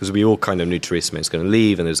 because we all kind of knew Theresa May was going to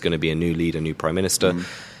leave and there's going to be a new leader, new prime minister.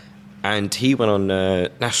 And he went on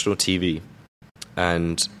national TV,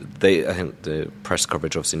 and I think the press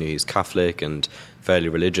coverage obviously knew he's Catholic and fairly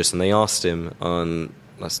religious, and they asked him on,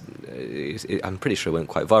 I'm pretty sure it went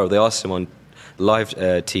quite viral, they asked him on live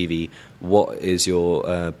TV, what is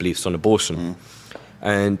your beliefs on abortion?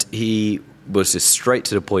 And he was just straight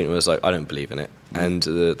to the point and was like, I don't believe in it. And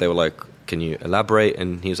they were like, can you elaborate?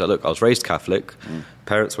 And he was like, look, I was raised Catholic,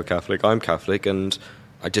 parents were Catholic, I'm Catholic, and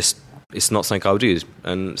it's not something I would do,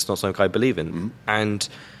 and it's not something I believe in. And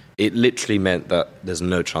it literally meant that there's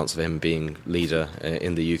no chance of him being leader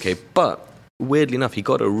in the UK. But weirdly enough, he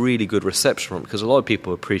got a really good reception from it, because a lot of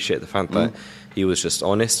people appreciate the fact that he was just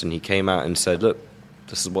honest, and he came out and said, look,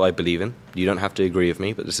 this is what I believe in. You don't have to agree with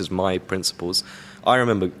me, but this is my principles. I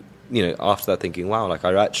remember, after that thinking, wow, like,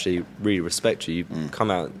 I actually really respect you. You've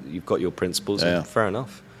come out, you've got your principles, and fair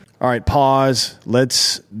enough. All right, pause.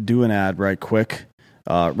 Let's do an ad right quick.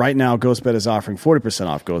 Right now, GhostBed is offering 40%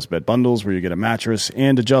 off GhostBed bundles, where you get a mattress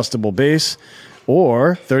and adjustable base,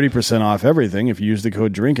 or 30% off everything if you use the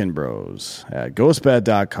code Drinkin' Bros at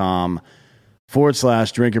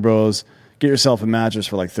ghostbed.com/Drinkin' Bros. Get yourself a mattress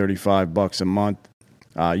for like $35 a month.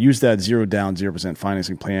 Use that 0 down, 0%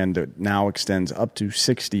 financing plan that now extends up to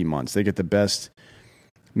 60 months. They get the best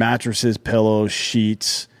mattresses, pillows,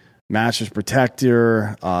 sheets, mattress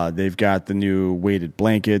protector. They've got the new weighted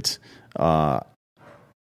blanket.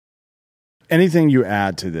 Anything you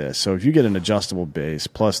add to this, so if you get an adjustable base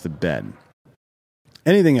plus the bed,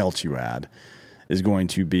 anything else you add is going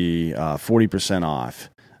to be 40% off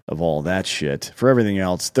of all that shit. For everything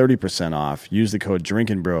else, 30% off. Use the code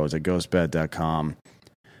Drinkin' Bros at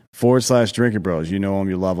ghostbed.com/Drinkin' Bros. You know them,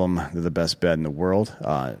 you love them. They're the best bed in the world.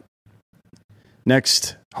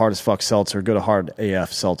 Next, Hard as Fuck Seltzer. Go to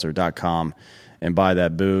hardafseltzer.com and buy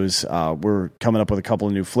that booze. We're coming up with a couple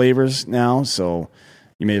of new flavors now, so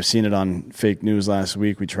you may have seen it on fake news last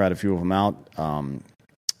week. We tried a few of them out.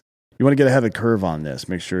 You want to get ahead of the curve on this.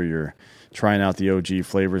 Make sure you're trying out the OG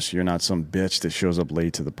flavors so you're not some bitch that shows up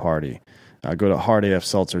late to the party. Go to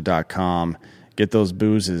hardafseltzer.com. Get those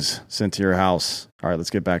boozes sent to your house. All right, let's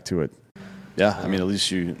get back to it. Yeah, I mean, at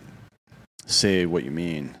least you say what you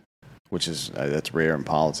mean, which is that's rare in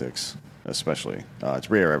politics, especially. It's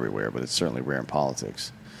rare everywhere, but it's certainly rare in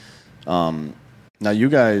politics. Now, you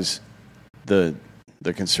guys, the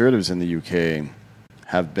Conservatives in the UK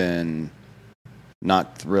have been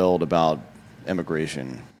not thrilled about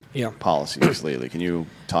immigration policies lately. Can you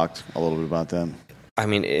talk a little bit about that? I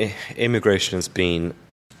mean, immigration has been...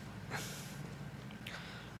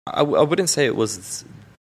 I wouldn't say it was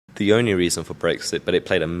the only reason for Brexit, but it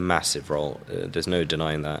played a massive role. There's no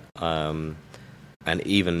denying that. And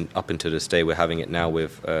even up until this day, we're having it now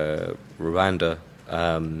with Rwanda,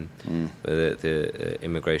 the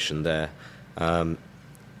immigration there.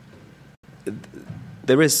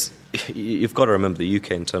 There is... You've got to remember the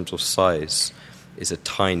UK in terms of size is a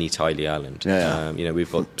tiny, tiny island.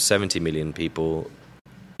 We've got 70 million people.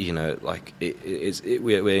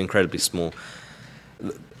 We're incredibly small.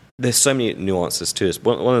 There's so many nuances to it.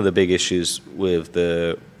 One of the big issues with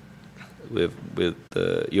the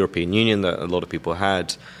European Union that a lot of people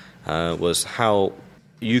had was how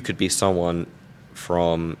you could be someone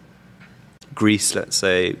from Greece, let's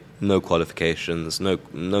say, no qualifications, no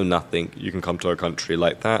nothing. You can come to our country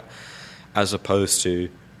like that, as opposed to,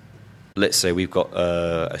 let's say, we've got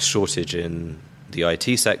a shortage in the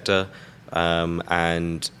IT sector,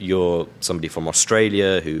 and you're somebody from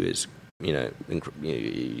Australia who is,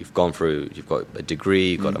 you've got a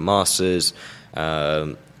degree, you've got a master's.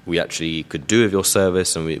 We actually could do with your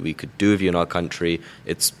service, and we could do with you in our country.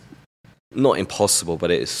 It's not impossible,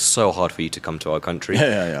 but it is so hard for you to come to our country.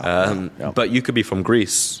 But you could be from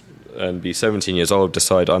Greece and be 17 years old,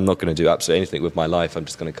 decide I'm not going to do absolutely anything with my life. I'm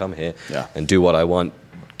just going to come here and do what I want,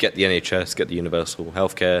 get the NHS, get the universal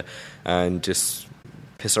healthcare, and just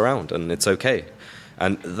piss around, and it's okay.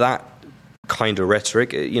 And that kind of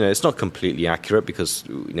rhetoric, it's not completely accurate, because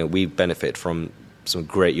we benefit from some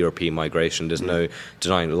great European migration. There's no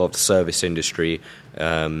denying a lot of the service industry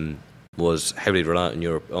was heavily reliant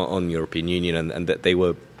on European Union, and that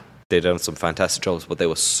they'd done some fantastic jobs, but there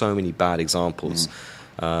were so many bad examples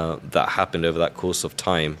that happened over that course of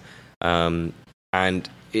time. And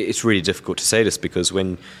it's really difficult to say this, because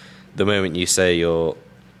when the moment you say you're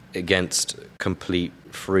against complete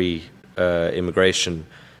free immigration,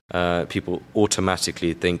 people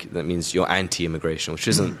automatically think that means you're anti-immigration, which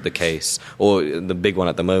isn't the case. Or the big one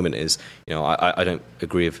at the moment is, I don't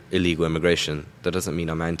agree with illegal immigration. That doesn't mean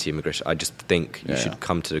I'm anti-immigration. I just think you should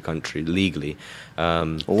come to the country legally.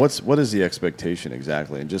 Well, what is the expectation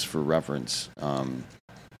exactly? And just for reference,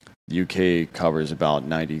 UK covers about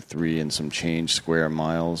 93 and some change square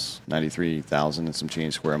miles, 93,000 and some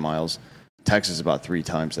change square miles. Texas is about 3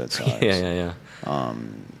 times that size. Yeah.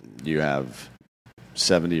 You have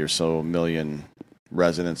 70 or so million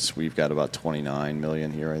residents. We've got about 29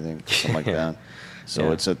 million here, I think, something like that.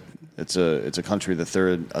 So it's a country a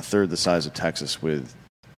third the size of Texas with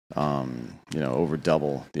over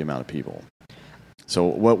double the amount of people. So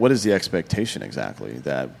what is the expectation exactly?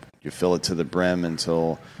 That you fill it to the brim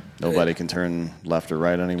until nobody can turn left or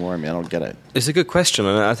right anymore? I mean, I don't get it. It's a good question,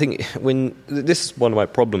 and I think this is one of my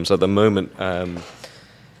problems at the moment. And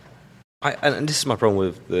this is my problem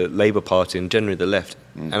with the Labour Party and generally the left.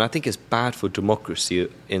 And I think it's bad for democracy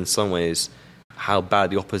in some ways how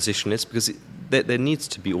bad the opposition is, because there needs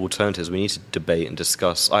to be alternatives. We need to debate and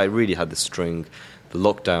discuss. I really had this during the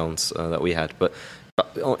lockdowns that we had. But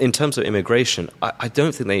in terms of immigration, I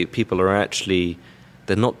don't think people are actually...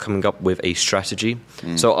 They're not coming up with a strategy.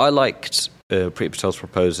 So I liked Priti Patel's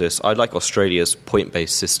proposals. I like Australia's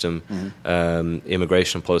point-based system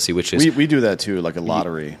immigration policy, which is... We do that too, like a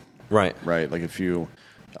lottery. Right. Like if you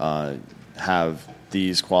have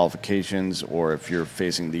these qualifications, or if you're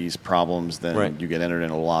facing these problems, then you get entered in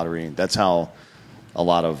a lottery. That's how a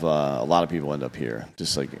lot of people end up here.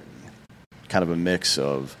 Just like kind of a mix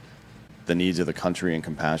of the needs of the country and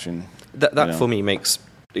compassion. That for me makes...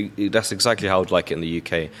 That's exactly how I'd like it in the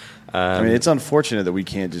UK. I mean, it's unfortunate that we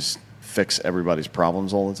can't just fix everybody's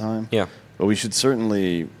problems all the time. Yeah. But we should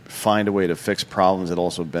certainly find a way to fix problems that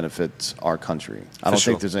also benefits our country. I don't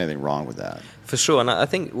think there's anything wrong with that. For sure. And I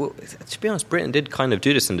think, to be honest, Britain did kind of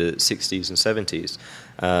do this in the 60s and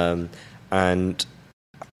 70s. And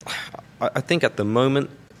I think at the moment,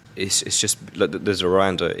 it's just there's a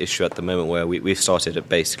Rwanda issue at the moment where we've started at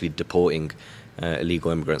basically deporting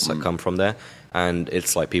illegal immigrants that come from there. And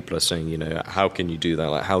it's like people are saying, how can you do that?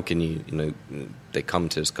 Like, how can you, they come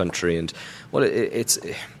to this country? And, well, it's...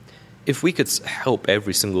 If we could help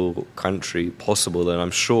every single country possible, then I'm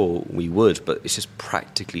sure we would, but it's just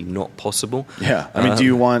practically not possible. Yeah. I mean, do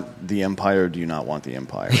you want the empire or do you not want the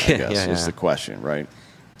empire, I guess, is the question, right?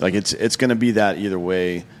 Like, it's going to be that either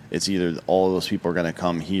way. It's either all those people are going to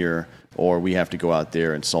come here or we have to go out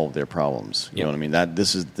there and solve their problems. You know what I mean?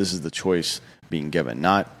 This is the choice being given,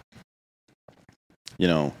 not,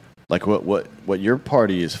 like what your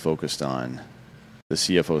party is focused on, the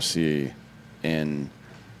CFOC, in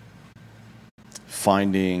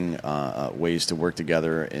finding ways to work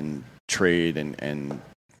together in trade and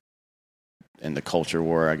the culture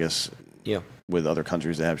war, I guess, with other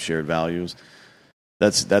countries that have shared values.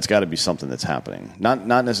 That's got to be something that's happening. Not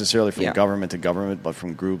necessarily from government to government, but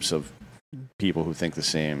from groups of people who think the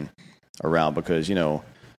same around. Because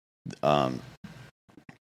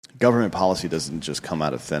government policy doesn't just come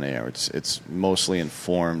out of thin air. It's mostly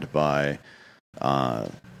informed by.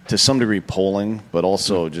 To some degree polling, but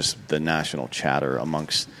also just the national chatter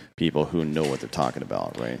amongst people who know what they're talking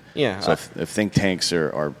about, right? Yeah. So if think tanks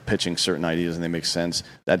are pitching certain ideas and they make sense,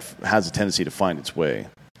 that has a tendency to find its way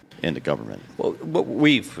into government. Well, what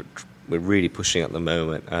we're really pushing at the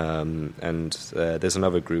moment, and there's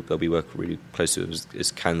another group that we work really closely with,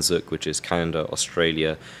 is CANZUK, which is Canada,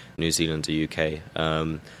 Australia, New Zealand, the UK.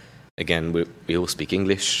 Again, we all speak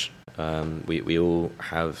English. We all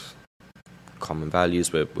have common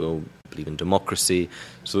values. We all believe in democracy.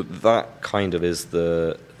 So that kind of is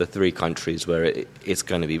the three countries where it's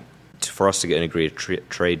going to be, for us to get an agreed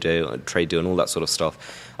trade deal and all that sort of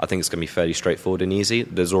stuff. I think it's going to be fairly straightforward and easy.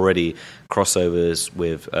 There's already crossovers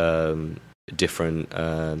with different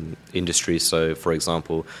industries. So, for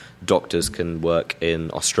example, doctors can work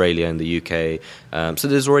in Australia and the UK. So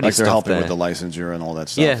there's already stuff there. Like they're helping with the licensure and all that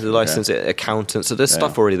stuff. Yeah, the license, accountants. So there's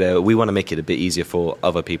stuff already there. We want to make it a bit easier for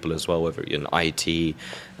other people as well, whether you're in IT,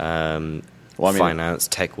 finance,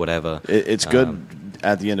 tech, whatever. It's good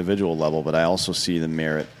at the individual level, but I also see the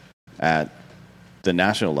merit at the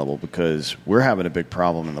national level, because we're having a big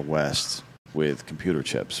problem in the West with computer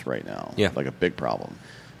chips right now. Yeah. Like a big problem.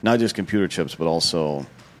 Not just computer chips, but also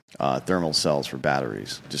thermal cells for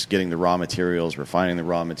batteries. Just getting the raw materials, refining the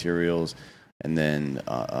raw materials, and then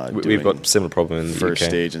we've got a similar problem in the first UK.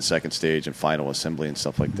 stage and second stage and final assembly and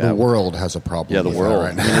stuff like that. The world has a problem. Yeah, the with world. that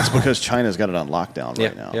right now. I mean, it's because China's got it on lockdown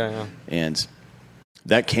right now. Yeah. And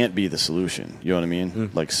that can't be the solution. You know what I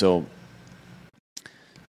mean? Like, so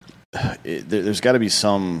there's got to be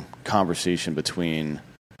some conversation between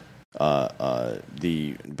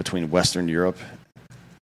between Western Europe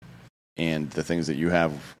and the things that you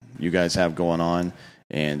guys have going on,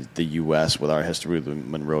 and the U.S. with our history with the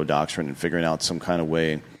Monroe Doctrine, and figuring out some kind of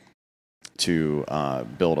way to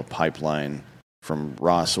build a pipeline from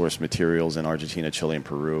raw source materials in Argentina, Chile, and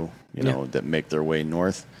Peru, that make their way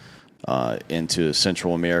north into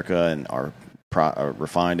Central America and are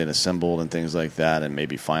refined and assembled and things like that, and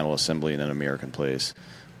maybe final assembly in an American place.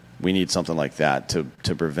 We need something like that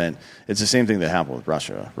to prevent. It's the same thing that happened with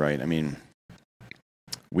Russia, right? I mean,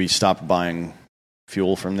 we stopped buying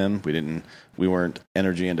fuel from them. We weren't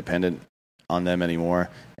energy independent on them anymore,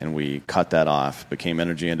 and we cut that off, became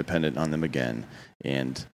energy independent on them again,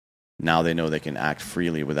 and now they know they can act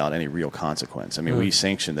freely without any real consequence. I mean, we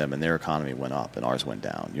sanctioned them, and their economy went up, and ours went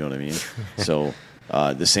down. You know what I mean? So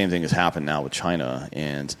the same thing has happened now with China,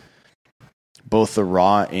 and both the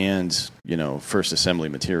raw and first assembly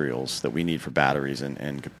materials that we need for batteries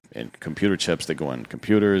and computer chips that go in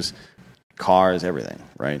computers, cars, everything,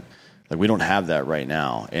 right? Like, we don't have that right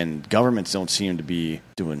now, and governments don't seem to be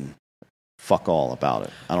doing fuck all about it.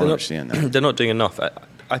 I don't understand that. They're not doing enough.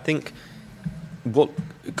 I think what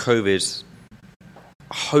COVID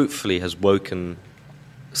hopefully has woken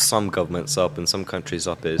some governments up and some countries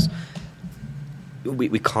up is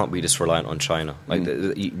we can't be just reliant on China. Like,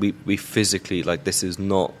 we physically, like, this is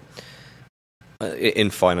not in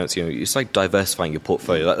finance. It's like diversifying your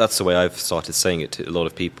portfolio. That's the way I've started saying it to a lot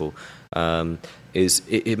of people.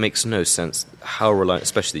 It makes no sense how reliant,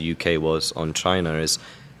 especially the UK, was on China. Is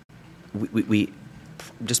we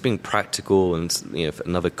just being practical, and if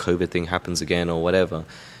another COVID thing happens again or whatever,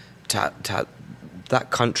 that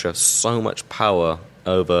country has so much power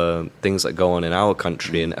over things that go on in our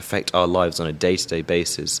country and affect our lives on a day-to-day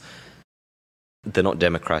basis. They're not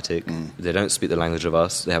democratic. They don't speak the language of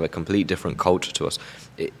us. They have a complete different culture to us.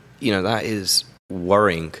 That is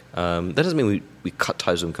worrying. That doesn't mean we cut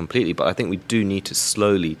ties with them completely, but I think we do need to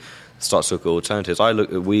slowly start to look at alternatives.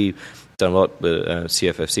 We've done a lot with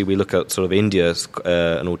CFFC. We look at sort of India as,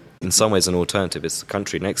 in some ways, an alternative. It's the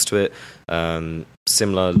country next to it,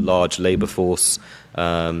 similar large labour force,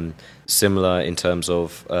 similar in terms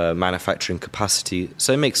of manufacturing capacity.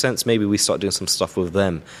 So it makes sense maybe we start doing some stuff with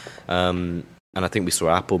them. And I think we saw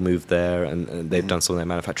Apple move there, and they've done some of their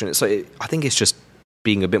manufacturing. So I think it's just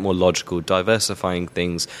being a bit more logical, diversifying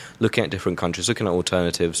things, looking at different countries, looking at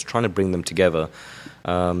alternatives, trying to bring them together.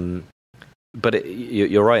 But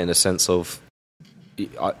you're right in the sense of,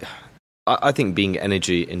 I think being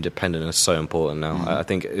energy independent is so important now. I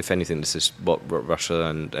think, if anything, this is what Russia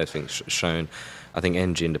and everything's shown. I think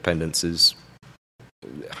energy independence is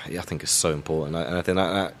so important, and I think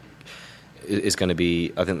that is going to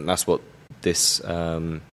be. I think that's what this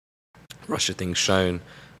Russia thing's shown.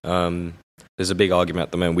 There's a big argument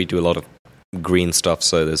at the moment. We do a lot of green stuff,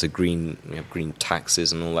 so there's green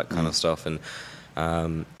taxes and all that kind of stuff, and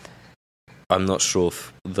I'm not sure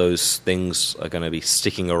if those things are going to be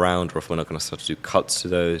sticking around, or if we're not going to start to do cuts to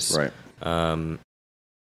those, right?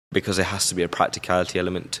 Because there has to be a practicality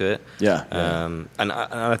element to it. Yeah. And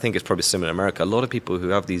I think it's probably similar in America. A lot of people who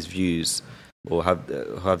have these views or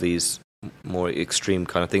have these more extreme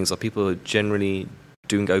kind of things are people who are generally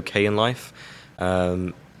doing okay in life.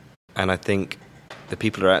 And I think the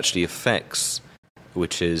people who are actually effects,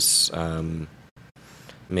 which is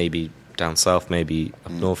maybe down south, maybe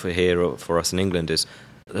up north here, or for us in England, is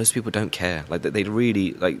those people don't care. Like, they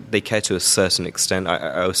really, like, they care to a certain extent.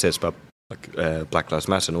 I always say it's about Black Lives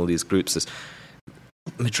Matter and all these groups.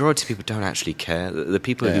 The majority of people don't actually care. The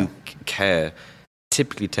people who care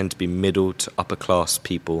typically tend to be middle to upper class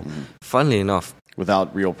people. Funnily enough,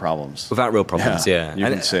 without real problems. Yeah. You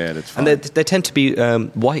can say it. It's fine. And they tend to be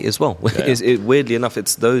white as well. Weirdly enough,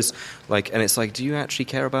 it's those, like, and it's like, do you actually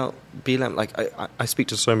care about BLM? Like, I speak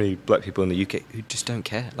to so many black people in the UK who just don't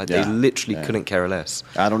care. Like, they literally couldn't care less.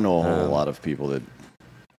 I don't know a whole lot of people that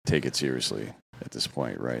take it seriously at this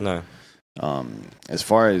point, right? No. As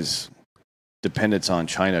far as dependence on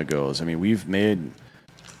China goes, I mean, we've made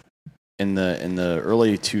in the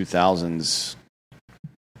early 2000s,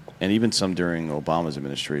 and even some during Obama's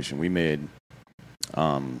administration, we made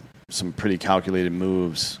some pretty calculated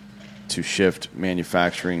moves to shift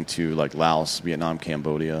manufacturing to, like, Laos, Vietnam,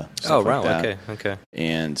 Cambodia. Oh, wow. Okay.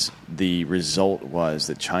 And the result was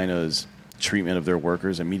that China's treatment of their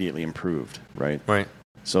workers immediately improved, right? Right.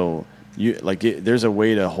 So there's a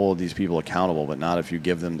way to hold these people accountable, but not if you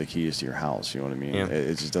give them the keys to your house. You know what I mean? Yeah.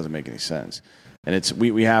 It just doesn't make any sense. And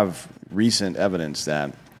we have recent evidence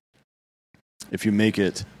that if you make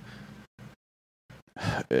it,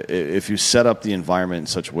 if you set up the environment in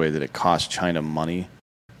such a way that it costs China money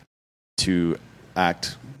to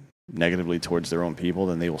act negatively towards their own people,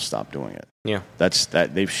 then they will stop doing it. Yeah.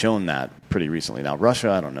 They've shown that pretty recently. Now Russia,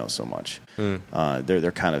 I don't know so much.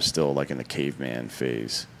 They're kind of still like in the caveman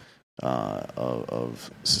phase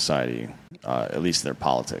of society, at least in their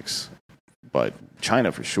politics. But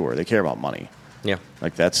China, for sure, they care about money. Yeah.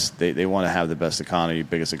 Like they want to have the best economy,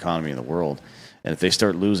 biggest economy in the world, and if they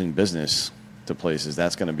start losing business to places,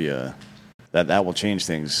 that's going to be that will change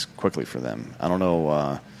things quickly for them. I don't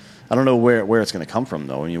know where it's going to come from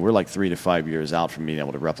though. I mean, we're like 3 to 5 years out from being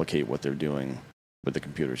able to replicate what they're doing with the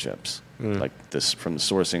computer chips, like this from the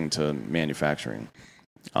sourcing to manufacturing.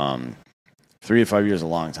 3 to 5 years is a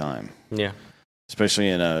long time. Yeah. Especially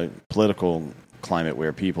in a political climate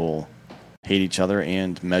where people hate each other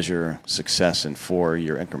and measure success in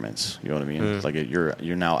 4-year increments. You know what I mean? Like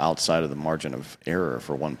you're now outside of the margin of error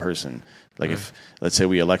for one person. Like if let's say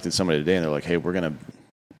we elected somebody today and they're like, hey, we're going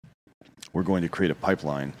to create a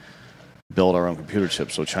pipeline, build our own computer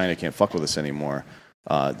chips so China can't fuck with us anymore.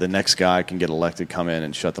 The next guy can get elected, come in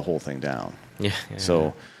and shut the whole thing down.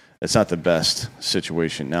 So it's not the best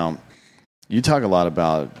situation. Now, you talk a lot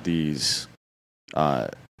about these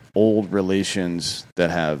old relations that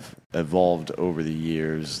have evolved over the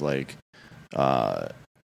years, like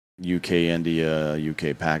UK, India,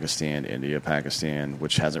 UK, Pakistan, India, Pakistan,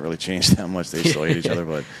 which hasn't really changed that much. They still hate each other,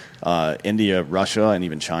 but India, Russia, and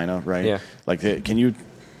even China, right? Yeah. Like, can you,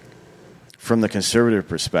 from the conservative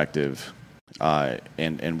perspective,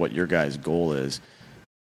 and what your guys' goal is,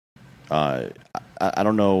 I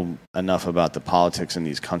don't know enough about the politics in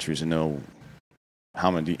these countries to know how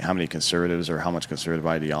many conservatives or how much conservative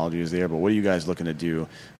ideology is there, but what are you guys looking to do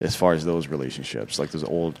as far as those relationships, like those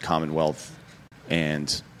old Commonwealth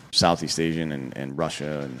and Southeast Asian and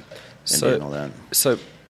Russia and India and all that? So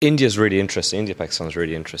India's really interesting. India-Pakistan's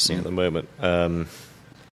really interesting at the moment.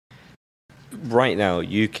 Right now,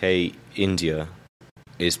 UK-India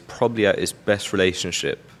is probably at its best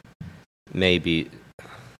relationship maybe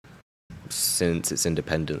since its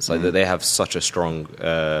independence. Like they have such a strong...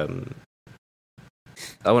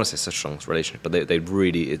 I want to say such a strong relationship, but they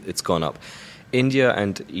really, it's gone up. India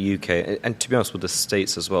and UK, and to be honest with the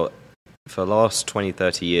States as well, for the last 20,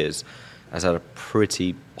 30 years, has had a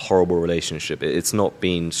pretty horrible relationship. It's not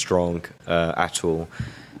been strong at all.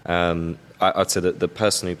 I'd say that the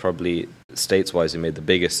person who probably, states-wise, who made the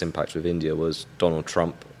biggest impact with India was Donald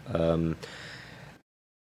Trump. The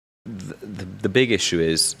big issue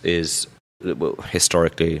is well,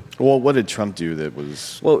 historically... Well, what did Trump do that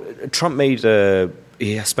was... Well, Trump made...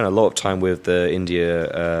 he has spent a lot of time with the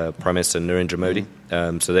India Prime Minister Narendra Modi.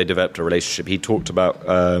 So they developed a relationship. He talked about...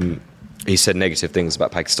 he said negative things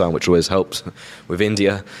about Pakistan, which always helped with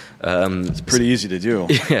India. It's pretty easy to do.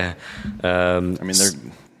 Yeah. I mean,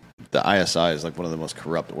 the ISI is like one of the most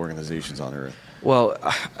corrupt organizations on earth. Well...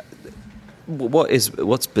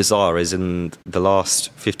 What's bizarre is in the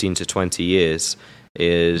last 15 to 20 years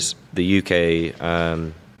is the UK,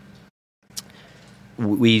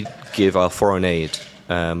 we give our foreign aid,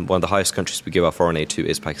 one of the highest countries we give our foreign aid to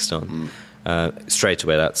is Pakistan. Straight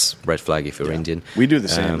away, that's red flag if you're Indian. We do the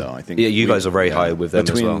same, though. I think you guys are very high with them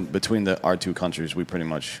as well. Between our two countries, we pretty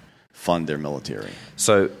much fund their military.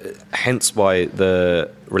 So, hence why the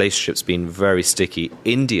relationship's been very sticky.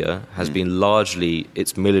 India has been largely,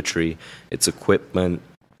 its military, its equipment,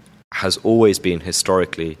 has always been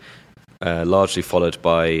historically largely followed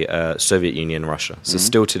by Soviet Union and Russia. So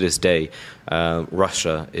still to this day,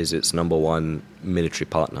 Russia is its number one military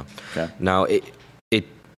partner. Okay. Now,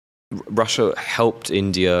 Russia helped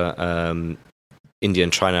India. India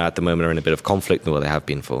and China at the moment are in a bit of conflict, well, they have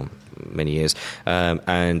been for many years.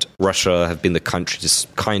 And Russia have been the country to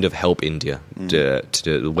kind of help India. To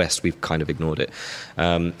the West, we've kind of ignored it.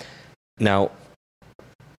 Now,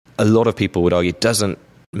 a lot of people would argue it doesn't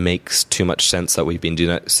makes too much sense that we've been doing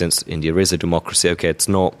that since India is a democracy. Okay, it's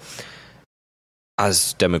not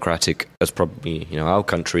as democratic as probably our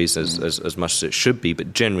countries as much as it should be,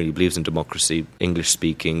 but generally believes in democracy, English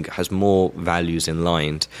speaking, has more values in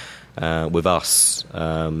line with us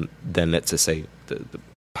than, let's just say, the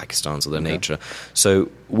Pakistan's or the nature. So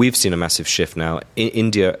we've seen a massive shift now. In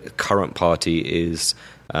India, current party is,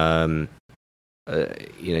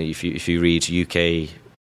 if you read UK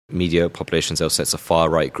media populations, they'll say it's a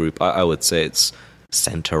far-right group. I would say it's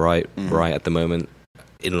centre-right right at the moment,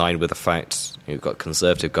 in line with the fact you've got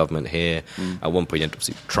conservative government here. At one point, you had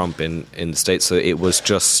obviously Trump in the States, so it was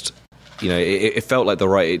just, it felt like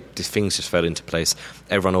things just fell into place.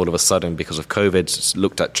 Everyone all of a sudden, because of COVID, just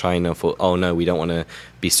looked at China for, oh no, we don't want to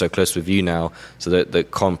be so close with you now. So the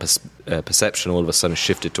perception all of a sudden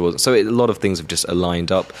shifted towards. So a lot of things have just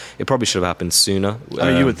aligned up. It probably should have happened sooner.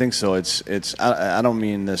 I mean, you would think so. It's. I don't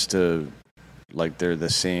mean this to like they're the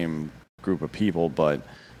same group of people, but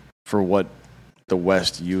for what the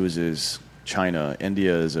West uses China,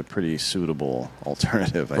 India is a pretty suitable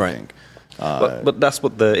alternative, I think. But that's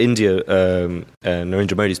what the India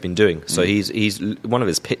Narendra Modi's been doing. So he's one of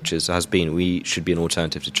his pitches has been we should be an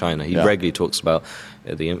alternative to China. He regularly talks about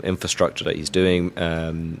the infrastructure that he's doing,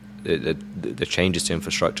 the changes to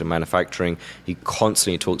infrastructure, manufacturing. He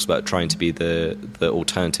constantly talks about trying to be the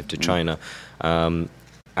alternative to China.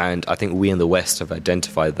 And I think we in the West have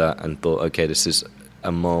identified that and thought, okay, this is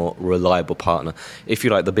a more reliable partner. If you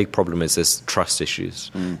like, the big problem is there's trust issues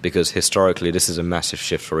because historically this is a massive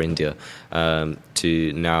shift for India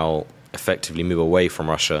to now effectively move away from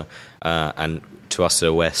Russia and to us to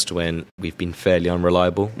the West when we've been fairly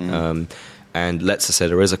unreliable. And let's just say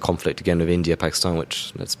there is a conflict again with India, Pakistan,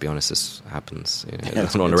 which, let's be honest, this happens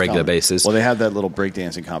on a regular basis. Well, they have that little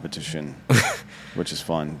breakdancing competition, which is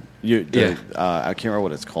fun. I can't remember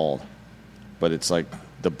what it's called, but it's like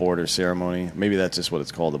the border ceremony. Maybe that's just what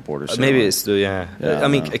it's called, the border ceremony. Maybe it's I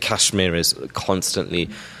mean, Kashmir is constantly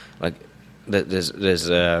like there's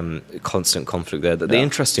constant conflict there. The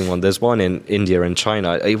interesting one, there's one in India and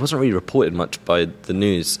China. It wasn't really reported much by the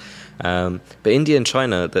news, but India and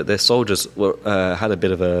China, their soldiers had a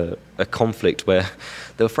bit of a conflict where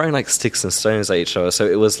they were throwing like sticks and stones at each other. So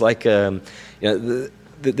it was like the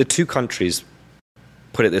two countries,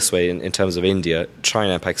 put it this way, in terms of India,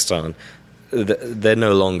 China and Pakistan, they're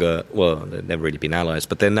no longer, well, they've never really been allies,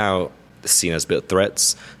 but they're now seen as a bit of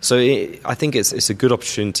threats. So I think it's a good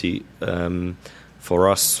opportunity for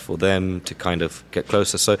us, for them to kind of get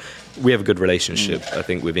closer. So we have a good relationship, I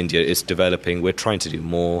think, with India. It's developing. We're trying to do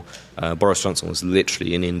more. Boris Johnson was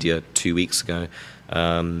literally in India 2 weeks ago.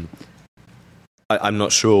 I'm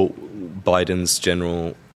not sure Biden's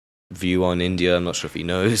general view on India. I'm not sure if he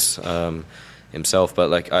knows himself, but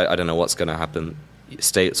like I don't know what's going to happen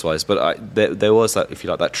states-wise, but there was that, if you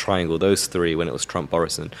like, that triangle, those three, when it was Trump,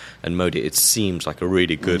 Boris and Modi, it seems like a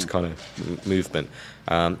really good kind of movement.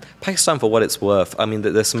 Pakistan, for what it's worth, I mean,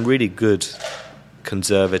 there's some really good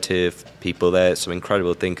conservative people there, some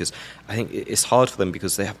incredible thinkers. I think it's hard for them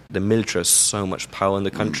because the military has so much power in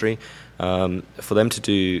the country. For them to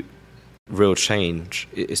do real change,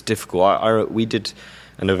 it's difficult. We did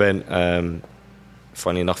an event,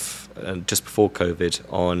 funny enough, just before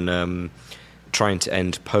COVID on trying to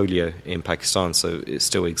end polio in Pakistan, so it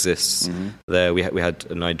still exists there. We had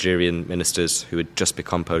Nigerian ministers who had just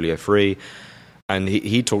become polio free, and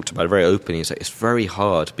he talked about it very openly. He said it's very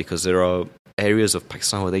hard because there are areas of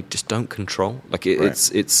Pakistan where they just don't control. Like it's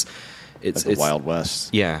like the Wild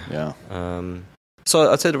West. Yeah. So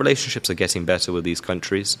I'd say the relationships are getting better with these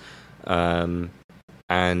countries, and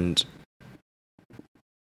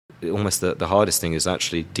almost the hardest thing is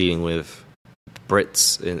actually dealing with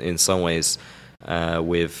Brits in some ways.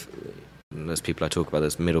 With those people I talk about,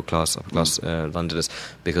 those middle class, upper class Londoners,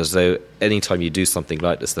 because anytime you do something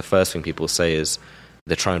like this, the first thing people say is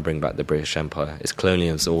they're trying to bring back the British Empire. It's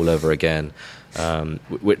colonialism all over again.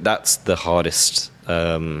 That's the hardest.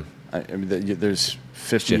 I mean, there's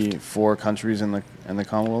 54 countries in the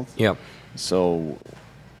Commonwealth. Yeah. So,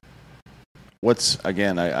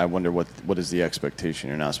 I wonder what is the expectation?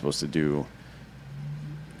 You're not supposed to do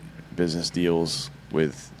business deals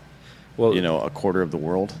with, a quarter of the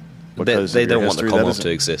world? They don't want the Commonwealth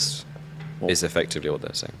to exist, is effectively what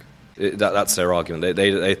they're saying. That's their argument.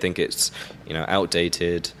 They think it's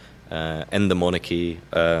outdated, end the monarchy,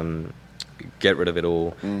 get rid of it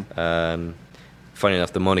all. Funny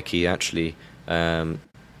enough, the monarchy actually,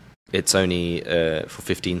 it's only for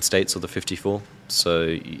 15 states of the 54, so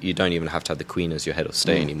you don't even have to have the Queen as your head of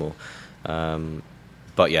state anymore.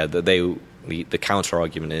 But yeah, the counter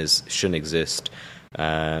argument is it shouldn't exist.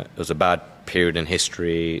 It was a bad period in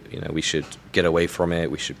history. We should get away from it.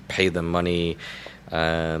 We should pay them money.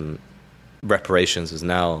 Reparations is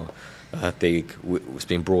now, I think, it's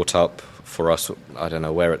been brought up for us. I don't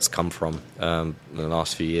know where it's come from in the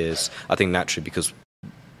last few years. I think naturally because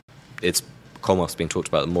it's Commonwealth's being talked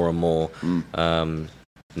about more and more.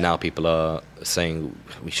 Now people are saying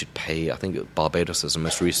we should pay. I think Barbados is the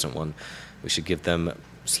most recent one. We should give them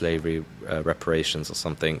slavery reparations or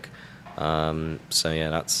something. So yeah,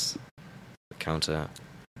 that's the counter.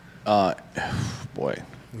 Boy,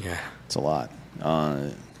 yeah, it's a lot.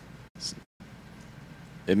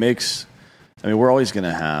 It makes. I mean, we're always going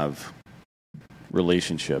to have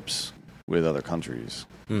relationships with other countries.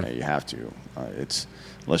 You have to. It's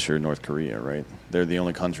unless you're North Korea, right? They're the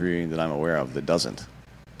only country that I'm aware of that doesn't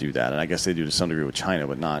do that, and I guess they do to some degree with China,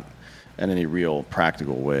 but not in any real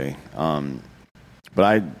practical way.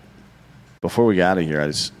 But before we get out of here, I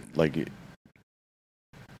just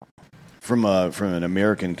from an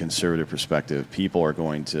American conservative perspective, people are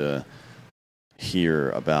going to hear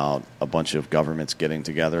about a bunch of governments getting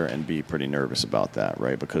together and be pretty nervous about that,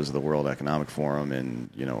 right? Because of the World Economic Forum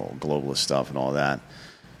and, globalist stuff and all that.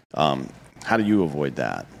 How do you avoid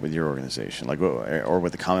that with your organization, or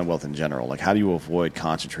with the Commonwealth in general? Like, how do you avoid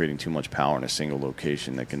concentrating too much power in a single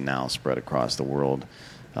location that can now spread across the world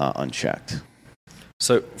unchecked?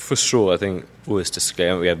 So, for sure, I think always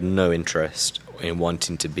disclaimer, we have no interest in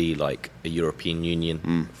wanting to be like a European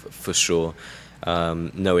Union, for sure.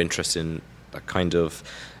 No interest in a kind of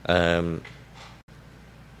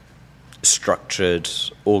structured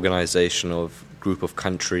organization of group of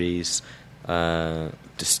countries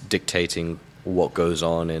just dictating what goes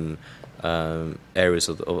on in areas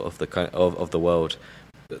of the world.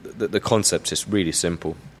 The concept is really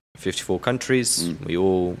simple. 54 countries, we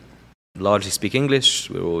all largely speak English,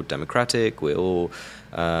 we're all democratic, we're all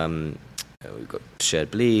we've got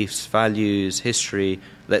shared beliefs, values, history.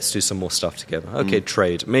 Let's do some more stuff together. Okay,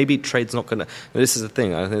 trade. Maybe trade's not going to... This is the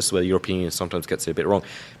thing. I think this is where the European Union sometimes gets it a bit wrong.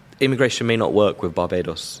 Immigration may not work with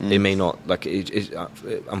Barbados. It may not.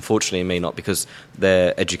 Unfortunately, it may not, because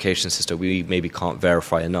their education system, we maybe can't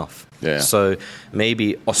verify enough. Yeah. So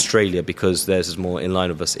maybe Australia, because theirs is more in line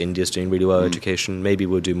with us. India's doing really well education. Maybe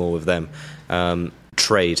we'll do more with them.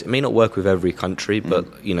 Trade. It may not work with every country, but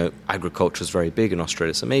agriculture is very big in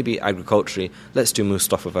Australia. So maybe agriculturally, let's do more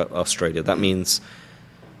stuff with Australia. That means,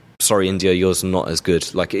 sorry, India, yours not as good.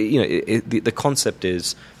 The concept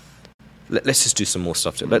is, let's just do some more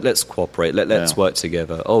stuff. Let's cooperate. Let's work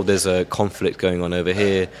together. Oh, there's a conflict going on over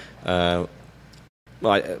here. New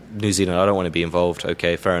Zealand, I don't want to be involved.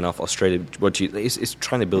 Okay, fair enough. Australia, it's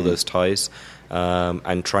trying to build those ties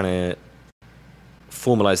and trying to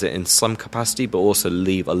formalize it in some capacity, but also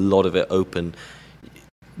leave a lot of it open.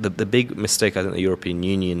 The big mistake I think the European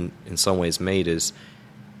Union in some ways made is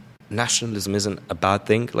nationalism isn't a bad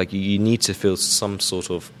thing. Like, you need to feel some sort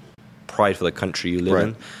of pride for the country you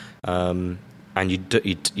live in, and you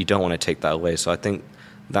don't want to take that away. So I think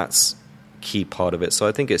that's key part of it. So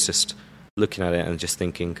I think it's just looking at it and just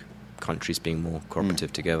thinking countries being more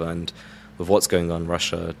cooperative together. And with what's going on,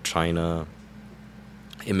 Russia, China,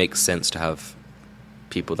 it makes sense to have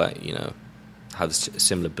people that have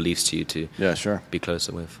similar beliefs to you to be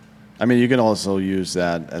closer with. I mean, you can also use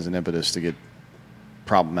that as an impetus to get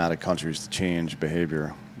problematic countries to change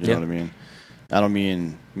behavior. You know what I mean? I don't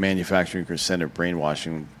mean manufacturing consent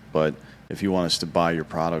brainwashing, but if you want us to buy your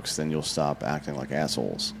products, then you'll stop acting like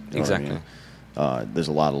assholes. You know exactly. What I mean? There's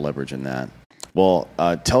a lot of leverage in that. Well,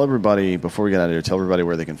 tell everybody, before we get out of here, tell everybody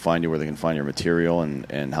where they can find you, where they can find your material,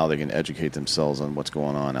 and how they can educate themselves on what's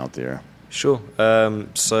going on out there. Sure.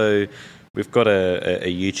 So we've got a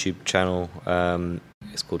YouTube channel.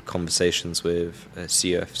 It's called Conversations with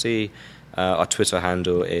COFC. Our Twitter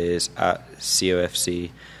handle is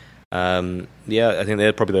 @COFC. I think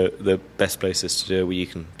they're probably the best places to do it, where you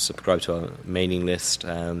can subscribe to our mailing list.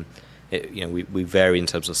 We vary in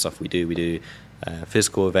terms of stuff we do. We do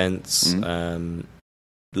physical events,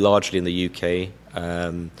 largely in the UK.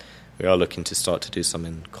 We are looking to start to do some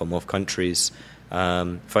in Commonwealth countries.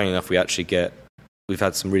 Funny enough, we've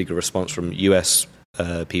had some really good response from US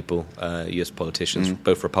people, US politicians,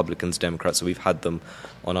 both Republicans, Democrats. So we've had them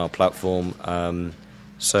on our platform.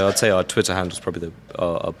 So I'd say our Twitter handle is probably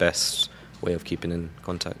our best way of keeping in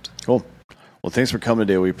contact. Cool. Well, thanks for coming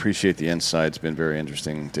today. We appreciate the insight. It's been very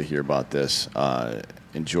interesting to hear about this.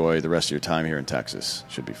 Enjoy the rest of your time here in Texas.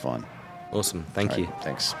 Should be fun. Awesome. Thank you.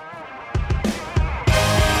 Thanks.